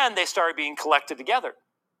 And then they started being collected together.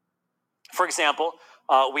 For example,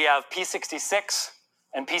 we have P66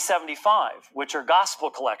 and P75, which are gospel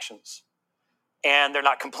collections. And they're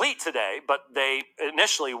not complete today, but they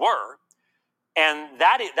initially were. And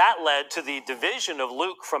that led to the division of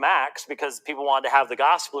Luke from Acts, because people wanted to have the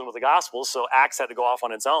gospel in with the gospels, so Acts had to go off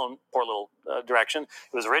on its own poor little direction.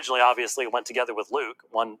 It was originally, obviously, went together with Luke,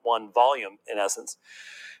 one volume in essence.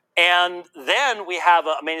 And then we have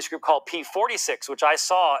a manuscript called P46, which I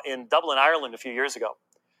saw in Dublin, Ireland a few years ago.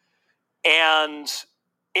 And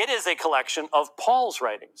it is a collection of Paul's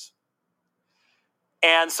writings.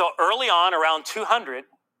 And so early on, around 200,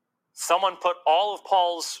 someone put all of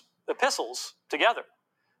Paul's epistles together.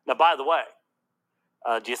 Now, by the way,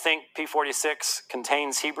 do you think P46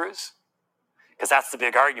 contains Hebrews? Because that's the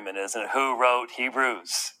big argument, isn't it? Who wrote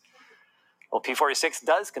Hebrews? Well, P46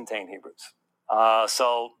 does contain Hebrews.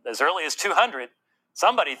 So as early as 200,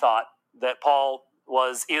 somebody thought that Paul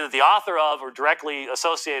was either the author of or directly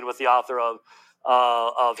associated with the author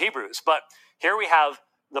of Hebrews. But here we have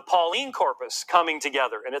the Pauline corpus coming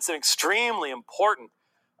together, and it's an extremely important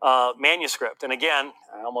manuscript. And again,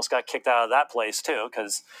 I almost got kicked out of that place too,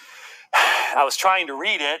 because I was trying to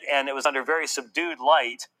read it and it was under very subdued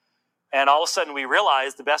light. And all of a sudden we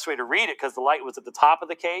realized the best way to read it, because the light was at the top of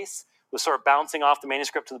the case, was sort of bouncing off the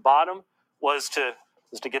manuscript to the bottom, was to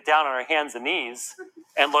get down on our hands and knees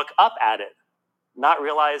and look up at it, not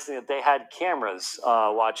realizing that they had cameras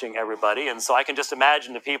watching everybody. And so I can just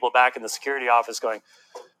imagine the people back in the security office going,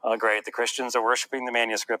 oh, great, the Christians are worshiping the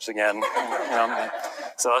manuscripts again.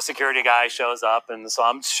 So a security guy shows up, and so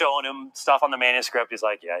I'm showing him stuff on the manuscript. He's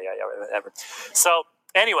like, yeah, whatever. So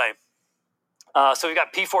anyway, so we've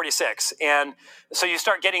got P46. And so you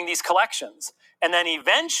start getting these collections. And then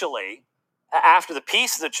eventually, after the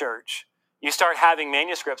peace of the church, you start having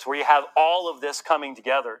manuscripts where you have all of this coming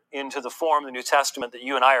together into the form of the New Testament that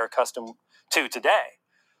you and I are accustomed to today.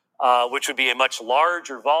 Which would be a much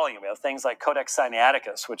larger volume. You have things like Codex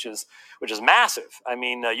Sinaiticus, which is massive. I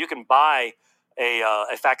mean, you can buy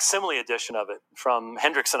a facsimile edition of it from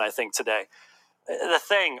Hendrickson, I think, today. The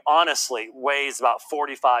thing, honestly, weighs about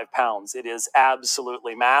 45 pounds. It is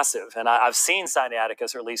absolutely massive. And I've seen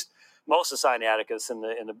Sinaiticus, or at least most of Sinaiticus, in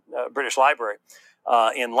the British Library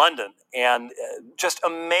in London. And just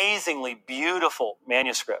amazingly beautiful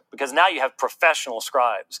manuscript, because now you have professional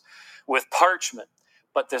scribes with parchment.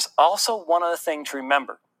 But there's also one other thing to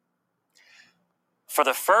remember. For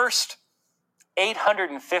the first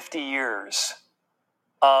 850 years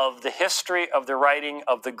of the history of the writing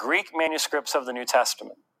of the Greek manuscripts of the New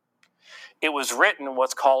Testament, it was written in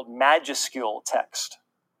what's called majuscule text,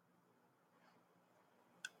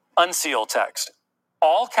 unsealed text.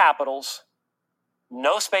 All capitals,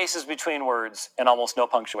 no spaces between words, and almost no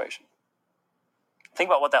punctuation. Think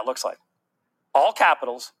about what that looks like. All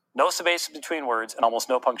capitals, no spaces between words, and almost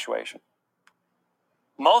no punctuation.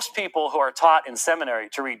 Most people who are taught in seminary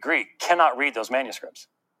to read Greek cannot read those manuscripts,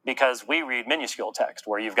 because we read minuscule text,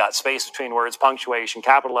 where you've got space between words, punctuation,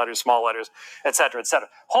 capital letters, small letters, etc., etc.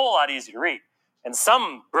 Whole lot easier to read. And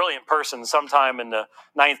some brilliant person sometime in the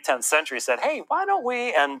 9th, 10th century said, hey, why don't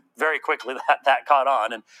we? And very quickly that caught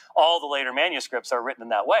on, and all the later manuscripts are written in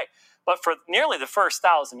that way. But for nearly the first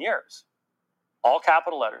 1,000 years, all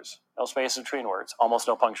capital letters, no space between words, almost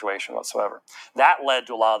no punctuation whatsoever. That led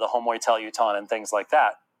to a lot of the homoiteleuton and things like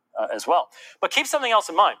that as well. But keep something else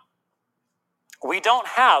in mind. We don't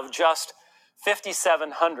have just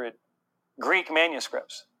 5,700 Greek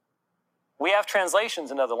manuscripts. We have translations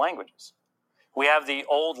in other languages. We have the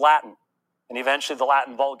Old Latin and eventually the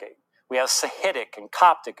Latin Vulgate. We have Sahidic and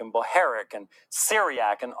Coptic and Bohairic and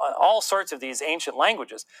Syriac and all sorts of these ancient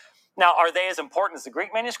languages. Now, are they as important as the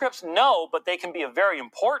Greek manuscripts? No, but they can be a very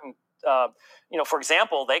important, for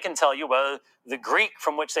example, they can tell you whether the Greek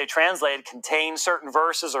from which they translated contains certain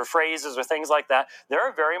verses or phrases or things like that. They're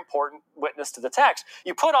a very important witness to the text.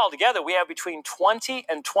 You put all together, we have between 20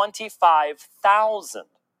 and 25,000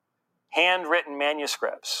 handwritten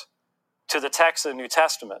manuscripts to the text of the New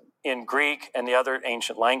Testament in Greek and the other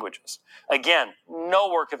ancient languages. Again, no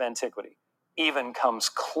work of antiquity even comes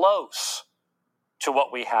close to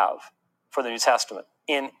what we have for the New Testament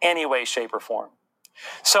in any way, shape, or form.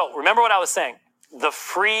 So remember what I was saying. The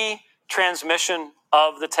free transmission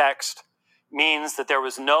of the text means that there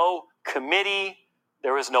was no committee,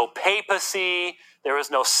 there was no papacy, there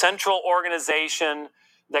was no central organization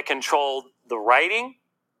that controlled the writing,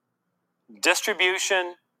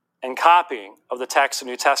 distribution, and copying of the text of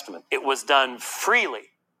the New Testament. It was done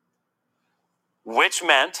freely, which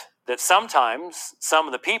meant that sometimes some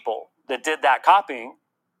of the people that did that copying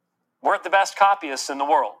weren't the best copyists in the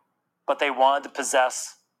world, but they wanted to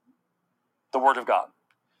possess the Word of God.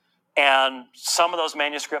 And some of those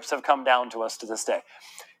manuscripts have come down to us to this day.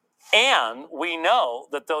 And we know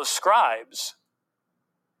that those scribes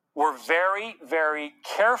were very, very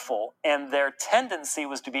careful, and their tendency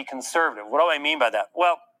was to be conservative. What do I mean by that?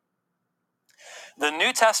 Well, the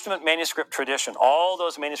New Testament manuscript tradition, all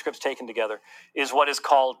those manuscripts taken together, is what is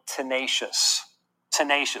called tenacious.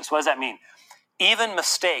 Tenacious. What does that mean? Even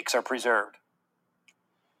mistakes are preserved.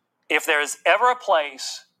 If there's ever a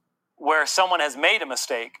place where someone has made a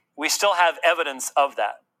mistake, we still have evidence of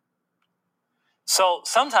that. So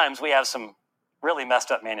sometimes we have some really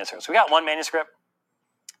messed up manuscripts. We got one manuscript.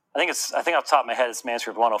 I think off the top of my head, it's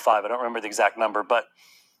manuscript 105. I don't remember the exact number, but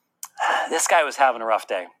this guy was having a rough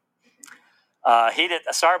day.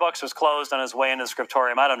 Starbucks was closed on his way into the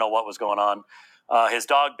scriptorium. I don't know what was going on. His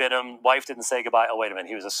dog bit him. Wife didn't say goodbye. Oh, wait a minute.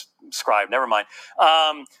 He was a scribe. Never mind.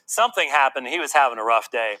 Something happened. He was having a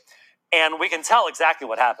rough day. And we can tell exactly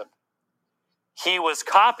what happened. He was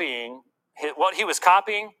copying. What he was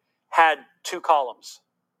copying had 2 columns.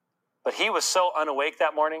 But he was so unawake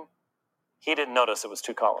that morning, he didn't notice it was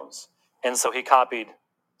 2 columns. And so he copied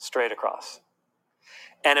straight across.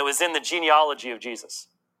 And it was in the genealogy of Jesus.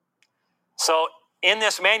 So in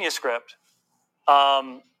this manuscript,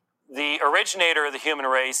 the originator of the human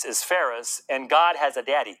race is Ferris, and God has a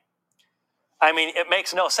daddy. I mean, it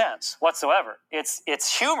makes no sense whatsoever.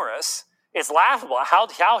 It's humorous. It's laughable.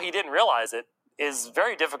 How he didn't realize it is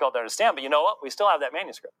very difficult to understand. But you know what? We still have that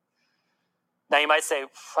manuscript. Now you might say,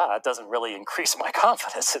 wow, that doesn't really increase my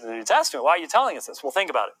confidence in the New Testament. Why are you telling us this? Well, think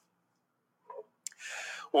about it.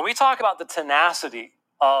 When we talk about the tenacity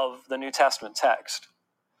of the New Testament text,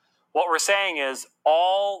 what we're saying is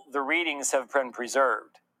all the readings have been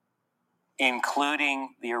preserved,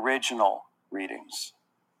 including the original readings.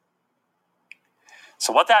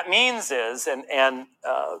 So what that means is, and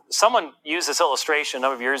someone used this illustration a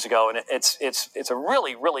number of years ago, and it's a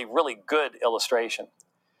really, really, really good illustration.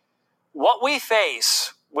 What we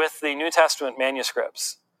face with the New Testament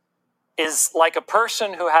manuscripts is like a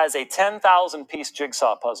person who has a 10,000-piece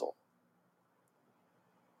jigsaw puzzle.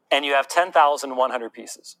 and you have 10,100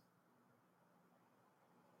 pieces.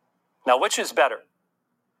 Now, which is better?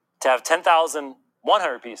 To have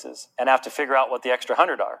 10,100 pieces and have to figure out what the extra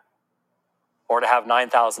 100 are, or to have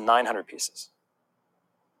 9,900 pieces?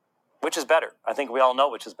 Which is better? I think we all know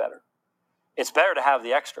which is better. It's better to have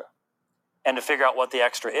the extra and to figure out what the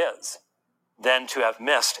extra is than to have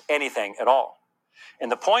missed anything at all.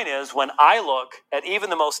 And the point is, when I look at even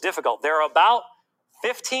the most difficult, there are about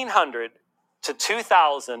 1,500 to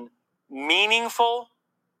 2,000 meaningful,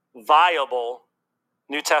 viable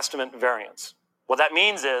New Testament variants. What that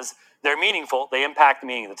means is they're meaningful, they impact the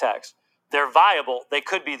meaning of the text. They're viable, they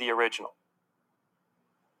could be the original.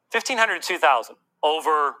 1,500 to 2,000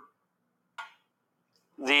 over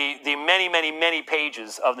the many, many, many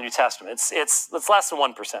pages of the New Testament. It's less than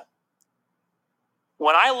 1%.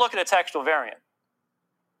 When I look at a textual variant,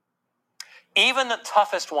 even the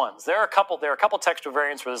toughest ones, there are a couple textual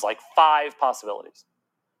variants where there's like 5 possibilities,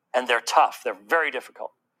 and they're tough. They're very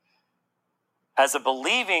difficult. As a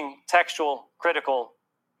believing textual critical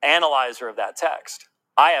analyzer of that text,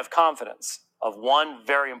 I have confidence of one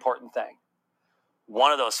very important thing.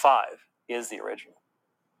 One of those 5 is the original.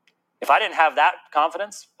 If I didn't have that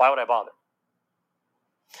confidence, why would I bother?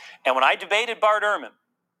 And when I debated Bart Ehrman,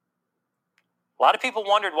 a lot of people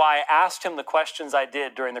wondered why I asked him the questions I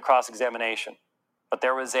did during the cross-examination. But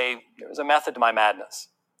there was a method to my madness.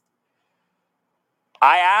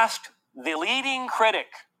 I asked the leading critic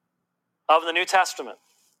of the New Testament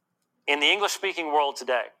in the English-speaking world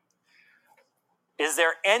today, is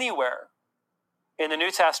there anywhere in the New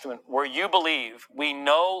Testament where you believe we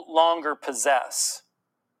no longer possess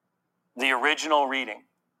the original reading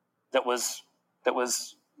that was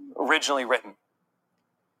originally written?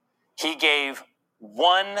 He gave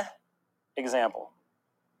one example.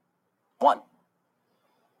 One.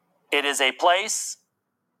 It is a place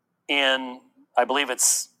in, I believe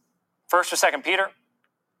it's 1st or 2nd Peter,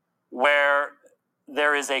 where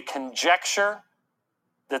there is a conjecture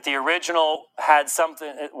that the original had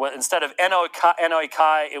something, instead of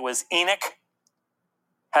Enoikai, it was Enoch.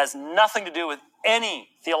 Has nothing to do with any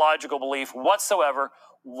theological belief whatsoever.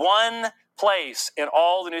 One place in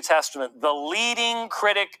all the New Testament, the leading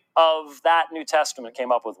critic of that New Testament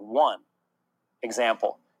came up with one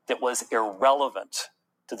example that was irrelevant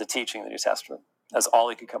to the teaching of the New Testament. That's all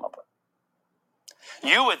he could come up with.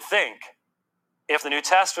 You would think if the New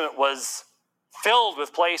Testament was filled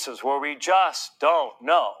with places where we just don't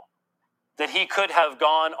know, that he could have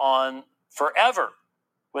gone on forever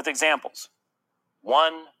with examples.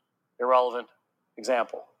 One irrelevant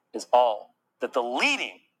example is all that the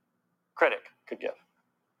leading critic could give.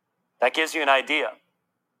 That gives you an idea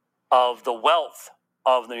of the wealth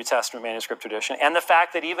of the New Testament manuscript tradition, and the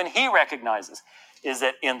fact that even he recognizes is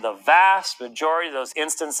that in the vast majority of those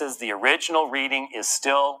instances, the original reading is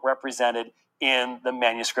still represented in the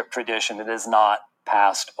manuscript tradition. It is not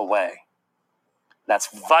passed away. That's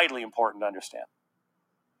vitally important to understand.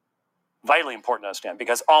 Vitally important to understand,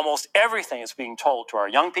 because almost everything is being told to our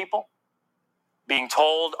young people, being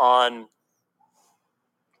told on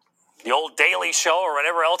the old Daily Show or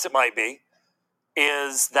whatever else it might be,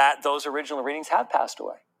 is that those original readings have passed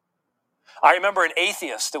away. I remember an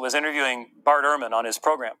atheist that was interviewing Bart Ehrman on his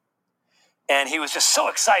program, and he was just so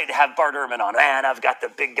excited to have Bart Ehrman on. Man, I've got the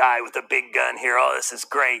big guy with the big gun here. Oh, this is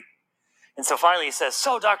great. And so finally he says,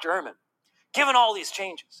 so Dr. Ehrman, given all these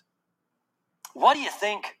changes, what do you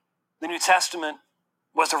think the New Testament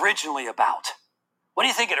was originally about? What do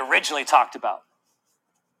you think it originally talked about?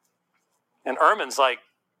 And Ehrman's like,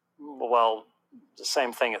 well, the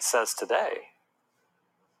same thing it says today.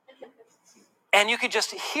 And you could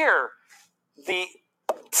just hear the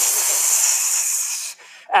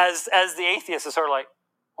as the atheist is sort of like,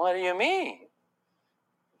 what do you mean?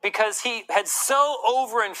 Because he had so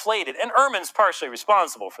overinflated, and Ehrman's partially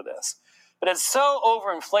responsible for this, but had so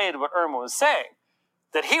overinflated what Ehrman was saying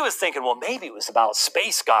that he was thinking, well, maybe it was about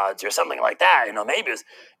space gods or something like that. Maybe it was.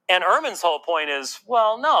 And Ehrman's whole point is,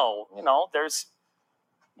 well, no, there's,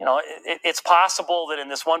 it's possible that in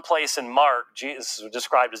this one place in Mark, Jesus was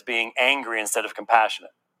described as being angry instead of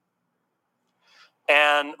compassionate.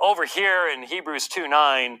 And over here in Hebrews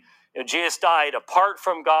 2:9, Jesus died apart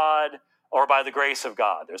from God or by the grace of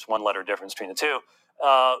God. There's one letter difference between the two.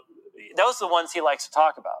 Those are the ones he likes to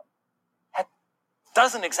talk about. That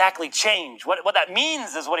doesn't exactly change. What that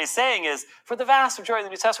means is, what he's saying is, for the vast majority of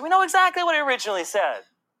the New Testament, we know exactly what he originally said.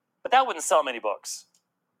 But that wouldn't sell many books.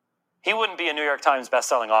 He wouldn't be a New York Times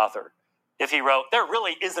bestselling author if he wrote, there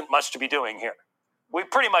really isn't much to be doing here. We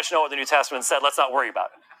pretty much know what the New Testament said. Let's not worry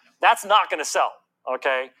about it. That's not going to sell,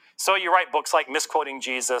 okay? So you write books like Misquoting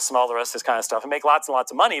Jesus and all the rest of this kind of stuff and make lots and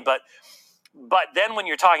lots of money, but But then when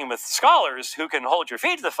you're talking with scholars who can hold your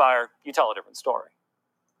feet to the fire, you tell a different story.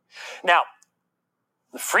 Now,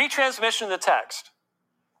 the free transmission of the text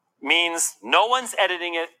means no one's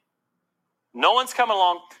editing it. No one's coming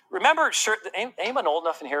along. Remember, anyone old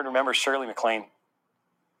enough in here to remember Shirley MacLaine?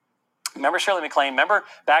 Remember Shirley MacLaine? Remember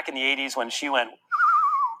back in the 80s when she went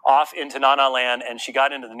off into Nana Land and she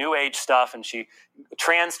got into the New Age stuff and she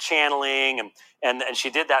trans-channeling and she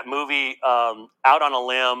did that movie Out on a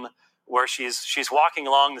Limb where she's walking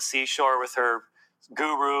along the seashore with her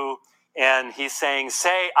guru and he's saying,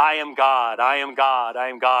 say, I am God, I am God, I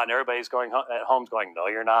am God. And everybody's going at home's going, no,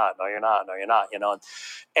 you're not, no, you're not, no, you're not, you know.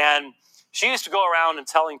 And she used to go around and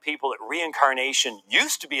telling people that reincarnation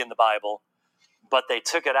used to be in the Bible, but they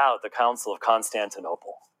took it out at the Council of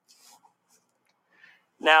Constantinople.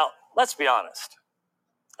 Now, let's be honest.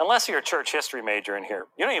 Unless you're a church history major in here,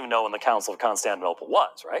 you don't even know when the Council of Constantinople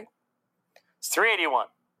was, right? It's 381.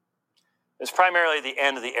 It's primarily the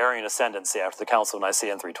end of the Arian ascendancy after the Council of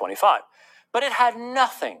Nicaea in 325. But it had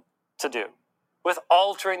nothing to do with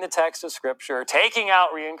altering the text of Scripture, taking out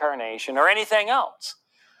reincarnation, or anything else.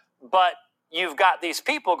 But you've got these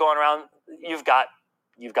people going around, you've got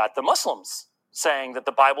the Muslims saying that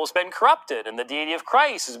the Bible's been corrupted and the deity of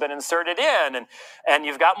Christ has been inserted in, and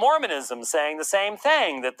you've got Mormonism saying the same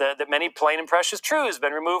thing, that many plain and precious truths have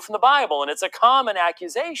been removed from the Bible, and it's a common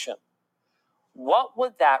accusation. What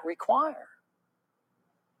would that require?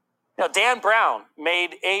 Now, Dan Brown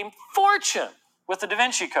made a fortune with the Da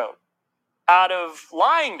Vinci Code out of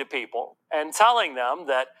lying to people and telling them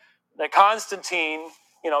that Constantine,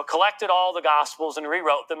 collected all the Gospels and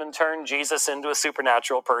rewrote them and turned Jesus into a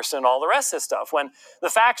supernatural person and all the rest of this stuff, when the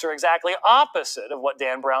facts are exactly opposite of what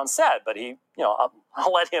Dan Brown said. But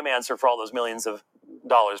I'll let him answer for all those millions of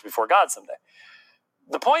dollars before God someday.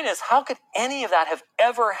 The point is, how could any of that have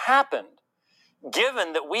ever happened,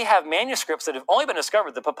 given that we have manuscripts that have only been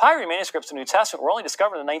discovered? The papyri manuscripts in the New Testament were only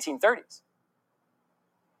discovered in the 1930s.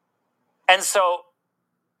 And so,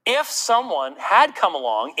 if someone had come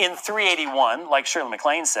along in 381, like Shirley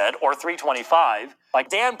MacLaine said, or 325, like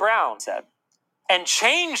Dan Brown said, and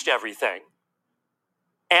changed everything,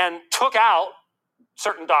 and took out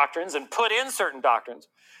certain doctrines and put in certain doctrines,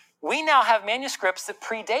 we now have manuscripts that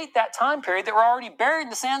predate that time period that were already buried in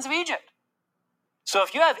the sands of Egypt. So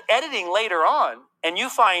if you have editing later on, and you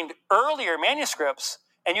find earlier manuscripts,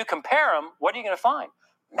 and you compare them, what are you going to find?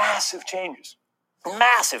 Massive changes.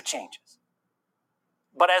 Massive changes.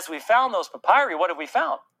 But as we found those papyri, what have we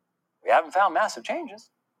found? We haven't found massive changes.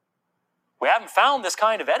 We haven't found this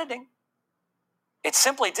kind of editing. It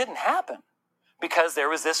simply didn't happen because there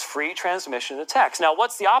was this free transmission of the text. Now,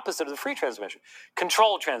 what's the opposite of the free transmission?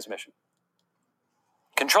 Controlled transmission.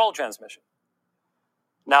 Controlled transmission.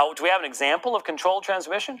 Now, do we have an example of controlled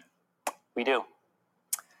transmission? We do.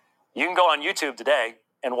 You can go on YouTube today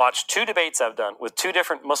and watch 2 debates I've done with 2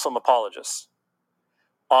 different Muslim apologists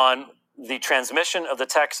on the transmission of the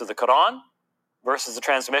text of the Quran versus the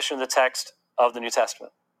transmission of the text of the New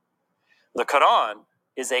Testament. The Quran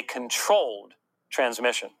is a controlled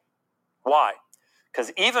transmission. Why?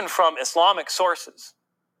 Because even from Islamic sources,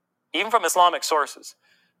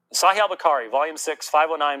 Sahih al-Bukhari, volume 6,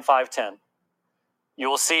 509, 510, you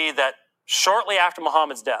will see that shortly after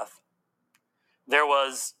Muhammad's death, there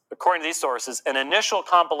was, according to these sources, an initial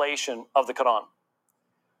compilation of the Quran.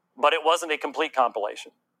 But it wasn't a complete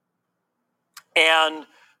compilation. And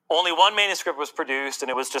only 1 manuscript was produced, and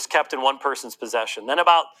it was just kept in one person's possession. Then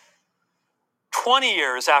about 20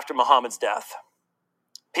 years after Muhammad's death,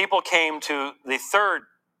 people came to the 3rd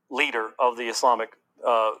leader of the Islamic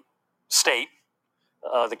state,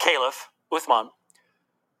 the Caliph, Uthman,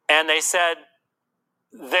 and they said,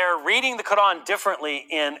 they're reading the Quran differently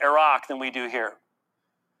in Iraq than we do here.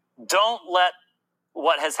 Don't let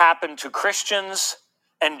what has happened to Christians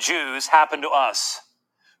and Jews happen to us.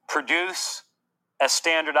 Produce a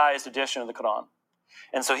standardized edition of the Quran.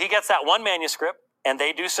 And so he gets that 1 manuscript, and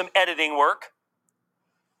they do some editing work,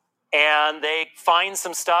 and they find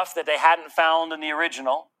some stuff that they hadn't found in the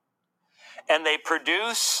original, and they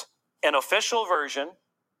produce an official version,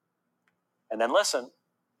 and then listen,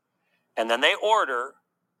 and then they order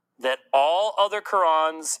that all other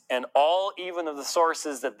Qurans and all even of the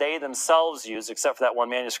sources that they themselves use, except for that 1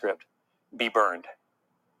 manuscript, be burned.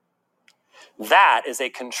 That is a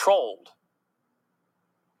controlled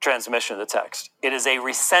transmission of the text. It is a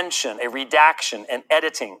recension, a redaction, an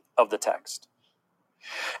editing of the text.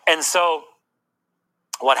 And so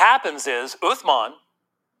what happens is Uthman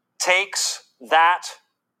takes that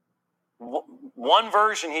 1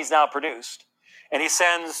 version he's now produced, and he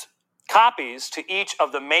sends copies to each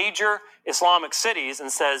of the major Islamic cities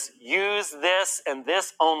and says, use this and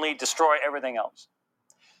this only, destroy everything else.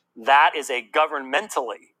 That is a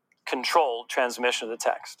governmentally controlled transmission of the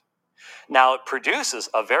text. Now, it produces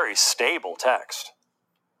a very stable text.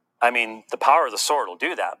 I mean, the power of the sword will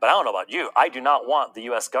do that. But I don't know about you. I do not want the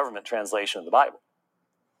U.S. government translation of the Bible.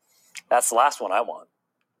 That's the last one I want.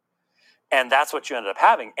 And that's what you ended up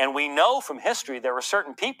having. And we know from history there were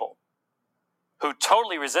certain people who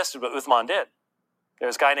totally resisted what Uthman did.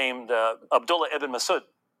 There's a guy named Abdullah ibn Masud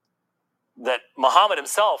that Muhammad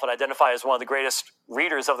himself would identify as one of the greatest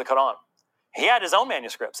readers of the Quran. He had his own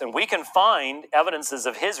manuscripts, and we can find evidences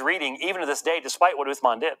of his reading even to this day, despite what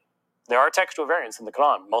Uthman did. There are textual variants in the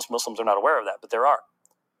Quran. Most Muslims are not aware of that, but there are.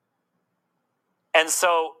 And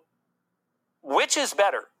so, which is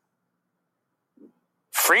better?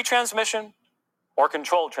 Free transmission or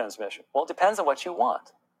controlled transmission? Well, it depends on what you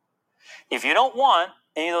want. If you don't want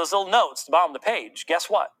any of those little notes at the bottom of the page, guess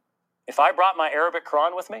what? If I brought my Arabic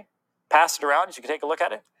Quran with me, passed it around so you can take a look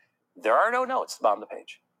at it, there are no notes at the bottom of the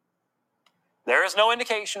page. There is no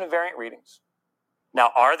indication of variant readings.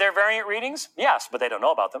 Now, are there variant readings? Yes, but they don't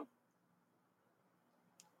know about them.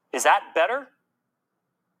 Is that better?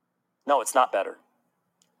 No, it's not better.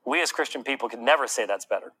 We as Christian people can never say that's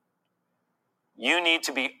better. You need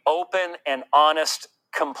to be open and honest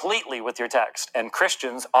completely with your text, and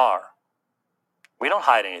Christians are. We don't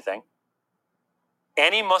hide anything.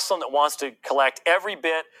 Any Muslim that wants to collect every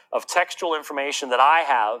bit of textual information that I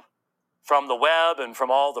have from the web and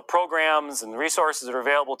from all the programs and resources that are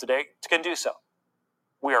available today can do so.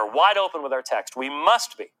 We are wide open with our text. We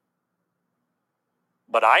must be.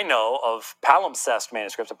 But I know of palimpsest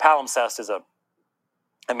manuscripts. A palimpsest is a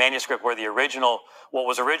manuscript where what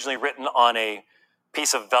was originally written on a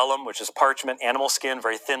piece of vellum, which is parchment, animal skin,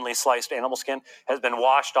 very thinly sliced animal skin, has been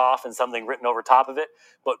washed off and something written over top of it.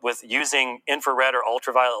 But with using infrared or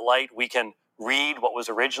ultraviolet light, we can read what was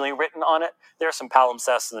originally written on it. There are some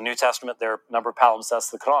palimpsests in the New Testament. There are a number of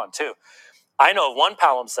palimpsests in the Quran, too. I know of one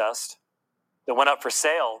palimpsest that went up for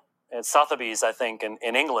sale at Sotheby's, I think,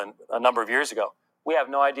 in England a number of years ago. We have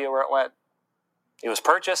no idea where it went. It was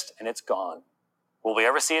purchased, and it's gone. Will we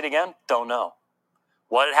ever see it again? Don't know.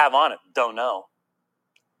 What did it have on it? Don't know.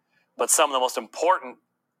 But some of the most important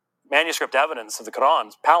manuscript evidence of the Quran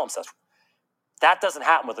is palimpsest. That doesn't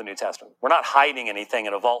happen with the New Testament. We're not hiding anything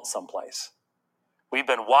in a vault someplace. We've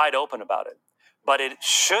been wide open about it. But it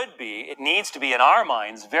needs to be in our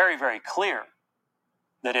minds very, very clear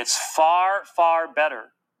that it's far, far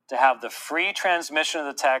better to have the free transmission of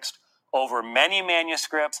the text over many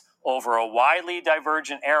manuscripts, over a widely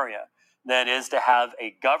divergent area, than it is to have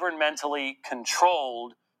a governmentally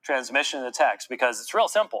controlled transmission of the text, because it's real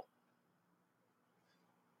simple.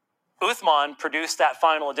 Uthman produced that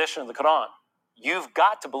final edition of the Quran. You've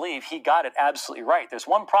got to believe he got it absolutely right. There's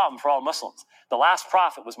one problem for all Muslims. The last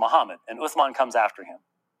prophet was Muhammad, and Uthman comes after him.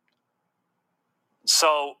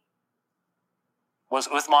 So, was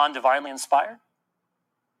Uthman divinely inspired?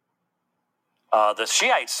 The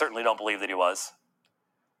Shiites certainly don't believe that he was.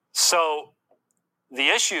 So, the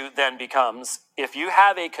issue then becomes, if you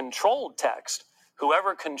have a controlled text,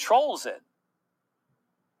 whoever controls it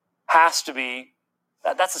has to be,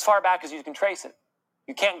 that's as far back as you can trace it.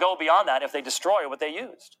 You can't go beyond that if they destroy what they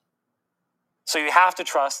used. So you have to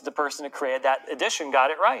trust that the person who created that edition got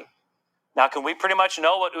it right. Now, can we pretty much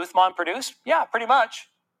know what Uthman produced? Yeah, pretty much.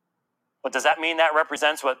 But does that mean that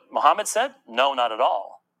represents what Muhammad said? No, not at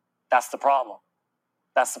all. That's the problem.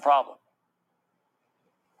 That's the problem.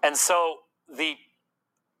 And so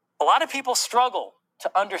a lot of people struggle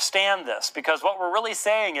to understand this, because what we're really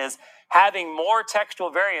saying is having more textual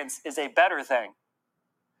variants is a better thing.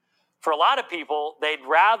 For a lot of people, they'd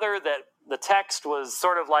rather that the text was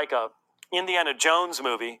sort of like a Indiana Jones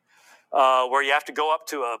movie, where you have to go up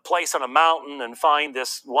to a place on a mountain and find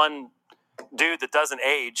this one dude that doesn't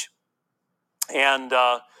age. And,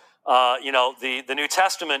 the New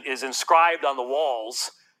Testament is inscribed on the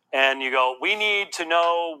walls, and you go, we need to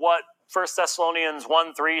know what 1 Thessalonians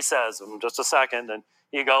 1:3 says. In just a second, and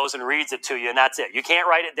he goes and reads it to you, and that's it. You can't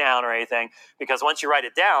write it down or anything, because once you write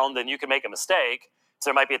it down, then you can make a mistake. So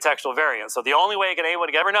there might be a textual variant. So the only way anyone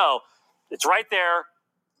can ever know, it's right there,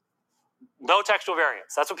 no textual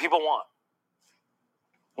variants. That's what people want.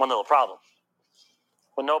 One little problem.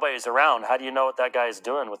 When nobody's around, how do you know what that guy is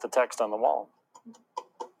doing with the text on the wall?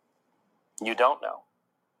 You don't know.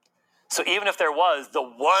 So even if there was the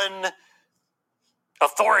one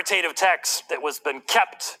authoritative text that was been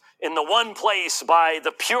kept in the one place by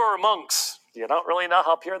the pure monks, you don't really know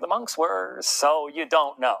how pure the monks were, so you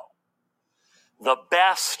don't know. The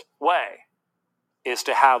best way is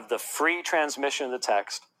to have the free transmission of the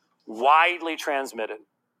text widely transmitted.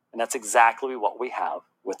 And that's exactly what we have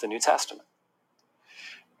with the New Testament.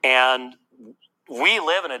 And we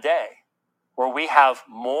live in a day where we have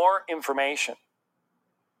more information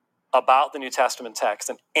about the New Testament text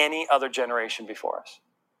than any other generation before us.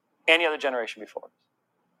 Any other generation before us.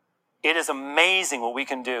 It is amazing what we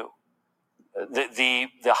can do. The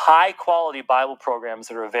high quality Bible programs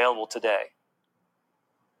that are available today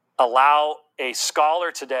allow a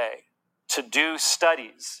scholar today to do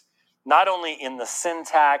studies, not only in the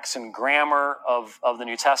syntax and grammar of the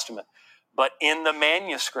New Testament, but in the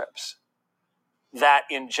manuscripts that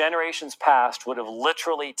in generations past would have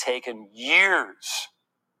literally taken years,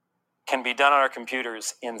 can be done on our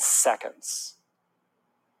computers in seconds.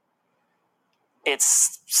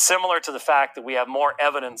 It's similar to the fact that we have more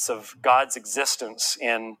evidence of God's existence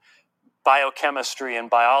in biochemistry and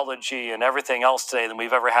biology and everything else today than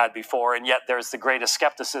we've ever had before, and yet there's the greatest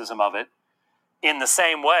skepticism of it. In the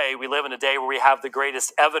same way, we live in a day where we have the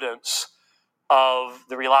greatest evidence of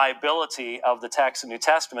the reliability of the text of the New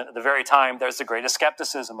Testament. At the very time, there's the greatest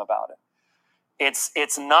skepticism about it.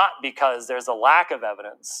 It's not because there's a lack of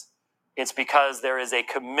evidence. It's because there is a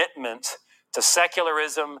commitment to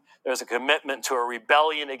secularism. There's a commitment to a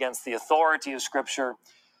rebellion against the authority of Scripture.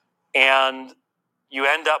 And you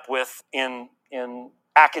end up with, in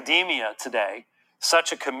academia today,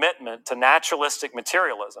 such a commitment to naturalistic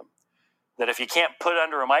materialism that if you can't put it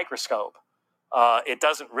under a microscope, it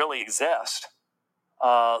doesn't really exist,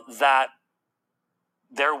 that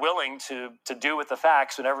they're willing to do with the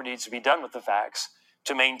facts whatever needs to be done with the facts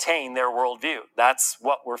to maintain their worldview. That's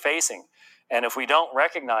what we're facing. And if we don't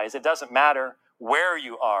recognize, it doesn't matter where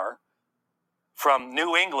you are, from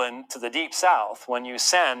New England to the Deep South, when you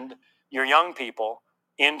send your young people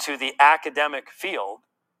into the academic field,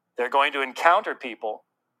 they're going to encounter people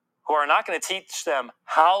who are not going to teach them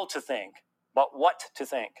how to think, but what to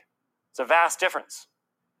think. It's a vast difference.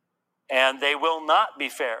 And they will not be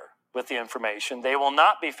fair with the information. They will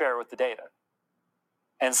not be fair with the data.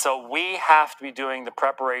 And so we have to be doing the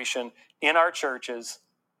preparation in our churches,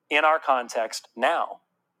 in our context now.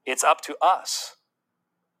 It's up to us.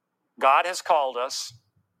 God has called us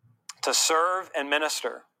to serve and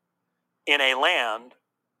minister in a land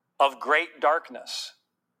of great darkness.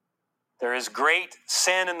 There is great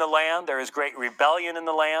sin in the land. There is great rebellion in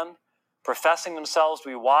the land. Professing themselves to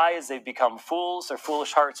be wise, they've become fools. Their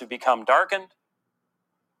foolish hearts have become darkened.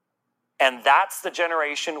 And that's the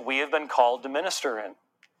generation we have been called to minister in.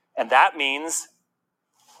 And that means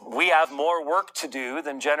we have more work to do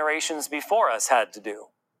than generations before us had to do.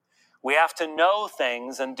 We have to know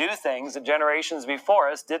things and do things that generations before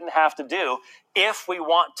us didn't have to do if we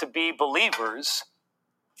want to be believers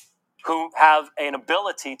who have an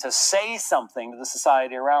ability to say something to the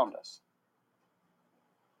society around us.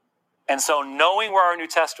 And so knowing where our New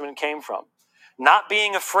Testament came from, not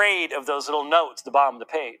being afraid of those little notes at the bottom of the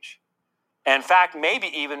page. And in fact, maybe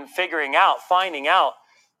even finding out,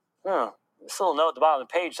 this little note at the bottom of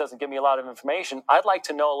the page doesn't give me a lot of information. I'd like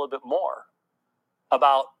to know a little bit more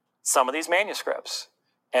about some of these manuscripts,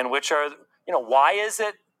 and which are, why is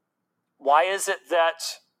it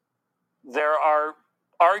that there are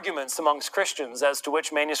arguments amongst Christians as to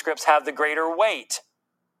which manuscripts have the greater weight?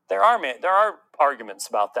 There are arguments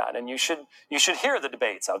about that, and you should hear the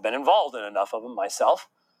debates. I've been involved in enough of them myself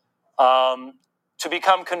to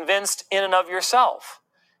become convinced in and of yourself,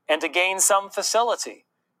 and to gain some facility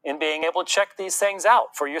in being able to check these things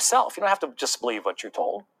out for yourself. You don't have to just believe what you're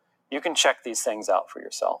told. You can check these things out for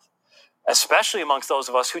yourself, especially amongst those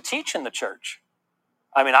of us who teach in the church.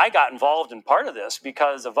 I mean, I got involved in part of this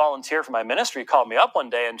because a volunteer for my ministry called me up one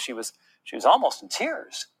day, and she was almost in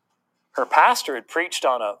tears. Her pastor had preached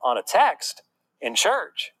on a text in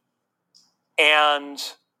church and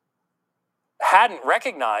hadn't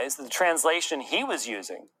recognized that the translation he was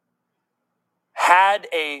using had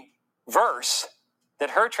a verse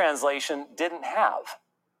that her translation didn't have,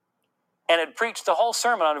 and had preached the whole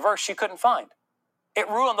sermon on a verse she couldn't find. It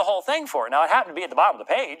ruined the whole thing for her. Now, it happened to be at the bottom of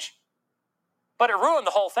the page, but it ruined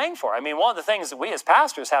the whole thing for her. I mean, one of the things that we as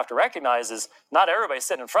pastors have to recognize is not everybody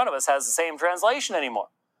sitting in front of us has the same translation anymore.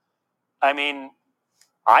 I mean,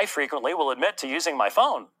 I frequently will admit to using my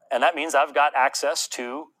phone, and that means I've got access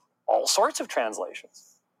to all sorts of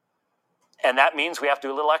translations. And that means we have to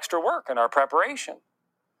do a little extra work in our preparation.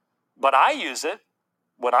 But I use it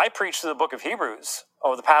when I preach through the book of Hebrews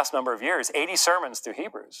over the past number of years, 80 sermons through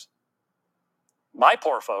Hebrews. My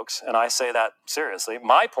poor folks, and I say that seriously,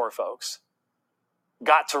 my poor folks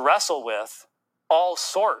got to wrestle with all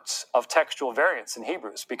sorts of textual variants in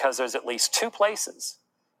Hebrews, because there's at least 2 places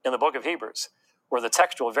in the book of Hebrews where the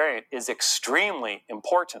textual variant is extremely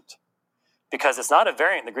important. because it's not a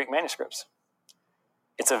variant in the Greek manuscripts.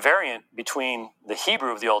 It's a variant between the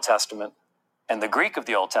Hebrew of the Old Testament and the Greek of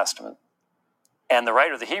the Old Testament. And the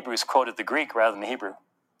writer of the Hebrews quoted the Greek rather than the Hebrew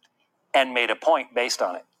and made a point based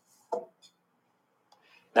on it.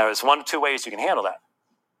 Now, there's one of two ways you can handle that.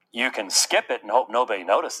 You can skip it and hope nobody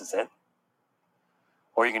notices it,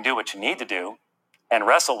 or you can do what you need to do and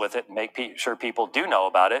wrestle with it and make sure people do know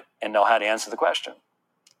about it and know how to answer the question.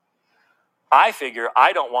 I figure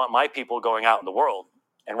I don't want my people going out in the world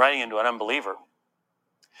and running into an unbeliever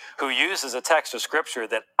who uses a text of Scripture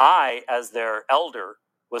that I, as their elder,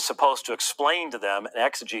 was supposed to explain to them and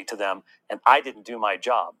exegete to them, and I didn't do my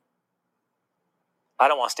job. I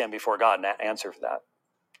don't want to stand before God and answer for that.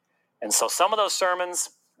 And so some of those sermons,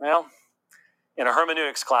 well, in a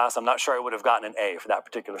hermeneutics class, I'm not sure I would have gotten an A for that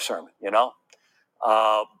particular sermon,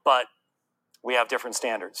 but we have different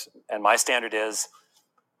standards. And my standard is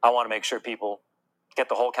I want to make sure people get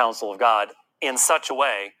the whole counsel of God in such a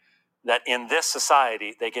way that in this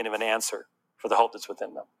society, they can give an answer for the hope that's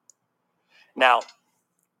within them. Now,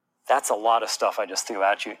 that's a lot of stuff I just threw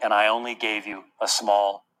at you, and I only gave you a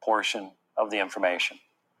small portion of the information.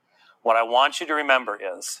 What I want you to remember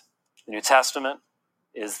is the New Testament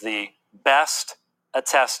is the best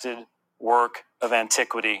attested work of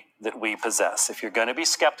antiquity that we possess. If you're going to be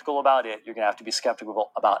skeptical about it, you're going to have to be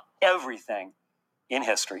skeptical about everything in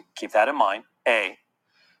history. Keep that in mind, A.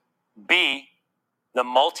 B, the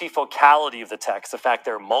multifocality of the text, the fact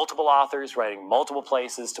there are multiple authors writing multiple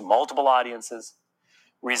places to multiple audiences,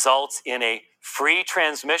 results in a free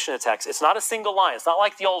transmission of text. It's not a single line. It's not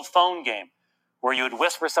like the old phone game where you would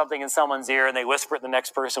whisper something in someone's ear and they whisper it to the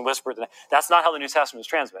next person, whisper it to the next. That's not how the New Testament was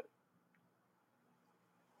transmitted.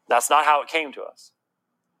 That's not how it came to us.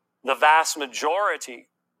 The vast majority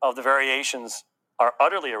of the variations are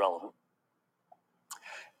utterly irrelevant.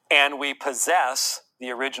 And we possess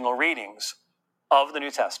the original readings of the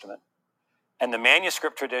New Testament. And the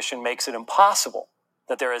manuscript tradition makes it impossible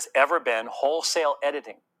that there has ever been wholesale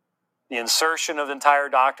editing, the insertion of entire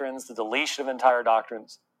doctrines, the deletion of entire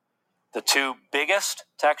doctrines. The two biggest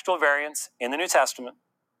textual variants in the New Testament,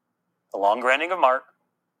 the longer ending of Mark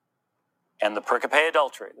and the pericope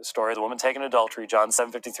adultery, the story of the woman taken in adultery, John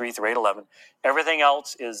 7:53 through 8:11. Everything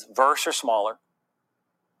else is verse or smaller.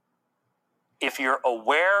 If you're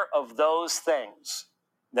aware of those things,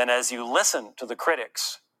 then as you listen to the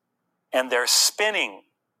critics and their spinning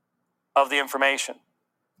of the information,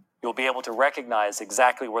 you'll be able to recognize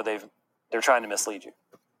exactly where they're trying to mislead you.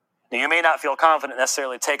 Now, you may not feel confident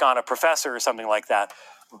necessarily to take on a professor or something like that,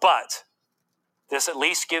 but this at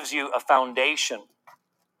least gives you a foundation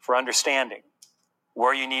for understanding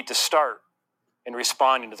where you need to start in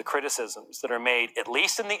responding to the criticisms that are made, at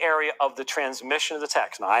least in the area of the transmission of the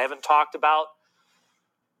text. Now, I haven't talked about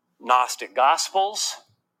Gnostic Gospels.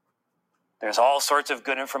 There's all sorts of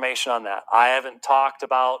good information on that. I haven't talked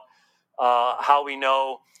about how we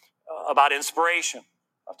know about inspiration.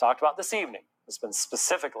 I've talked about this evening. It's been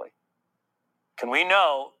specifically. Can we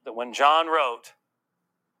know that when John wrote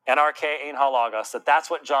NRK ein ha logos, that that's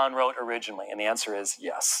what John wrote originally? And the answer is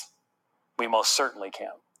yes. We most certainly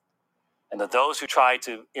can. And that those who try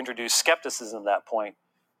to introduce skepticism at that point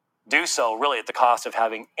do so really at the cost of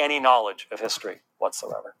having any knowledge of history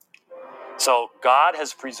whatsoever. So God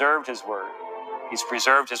has preserved his word. He's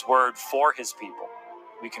preserved his word for his people.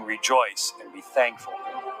 We can rejoice and be thankful.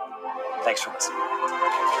 Thanks for listening.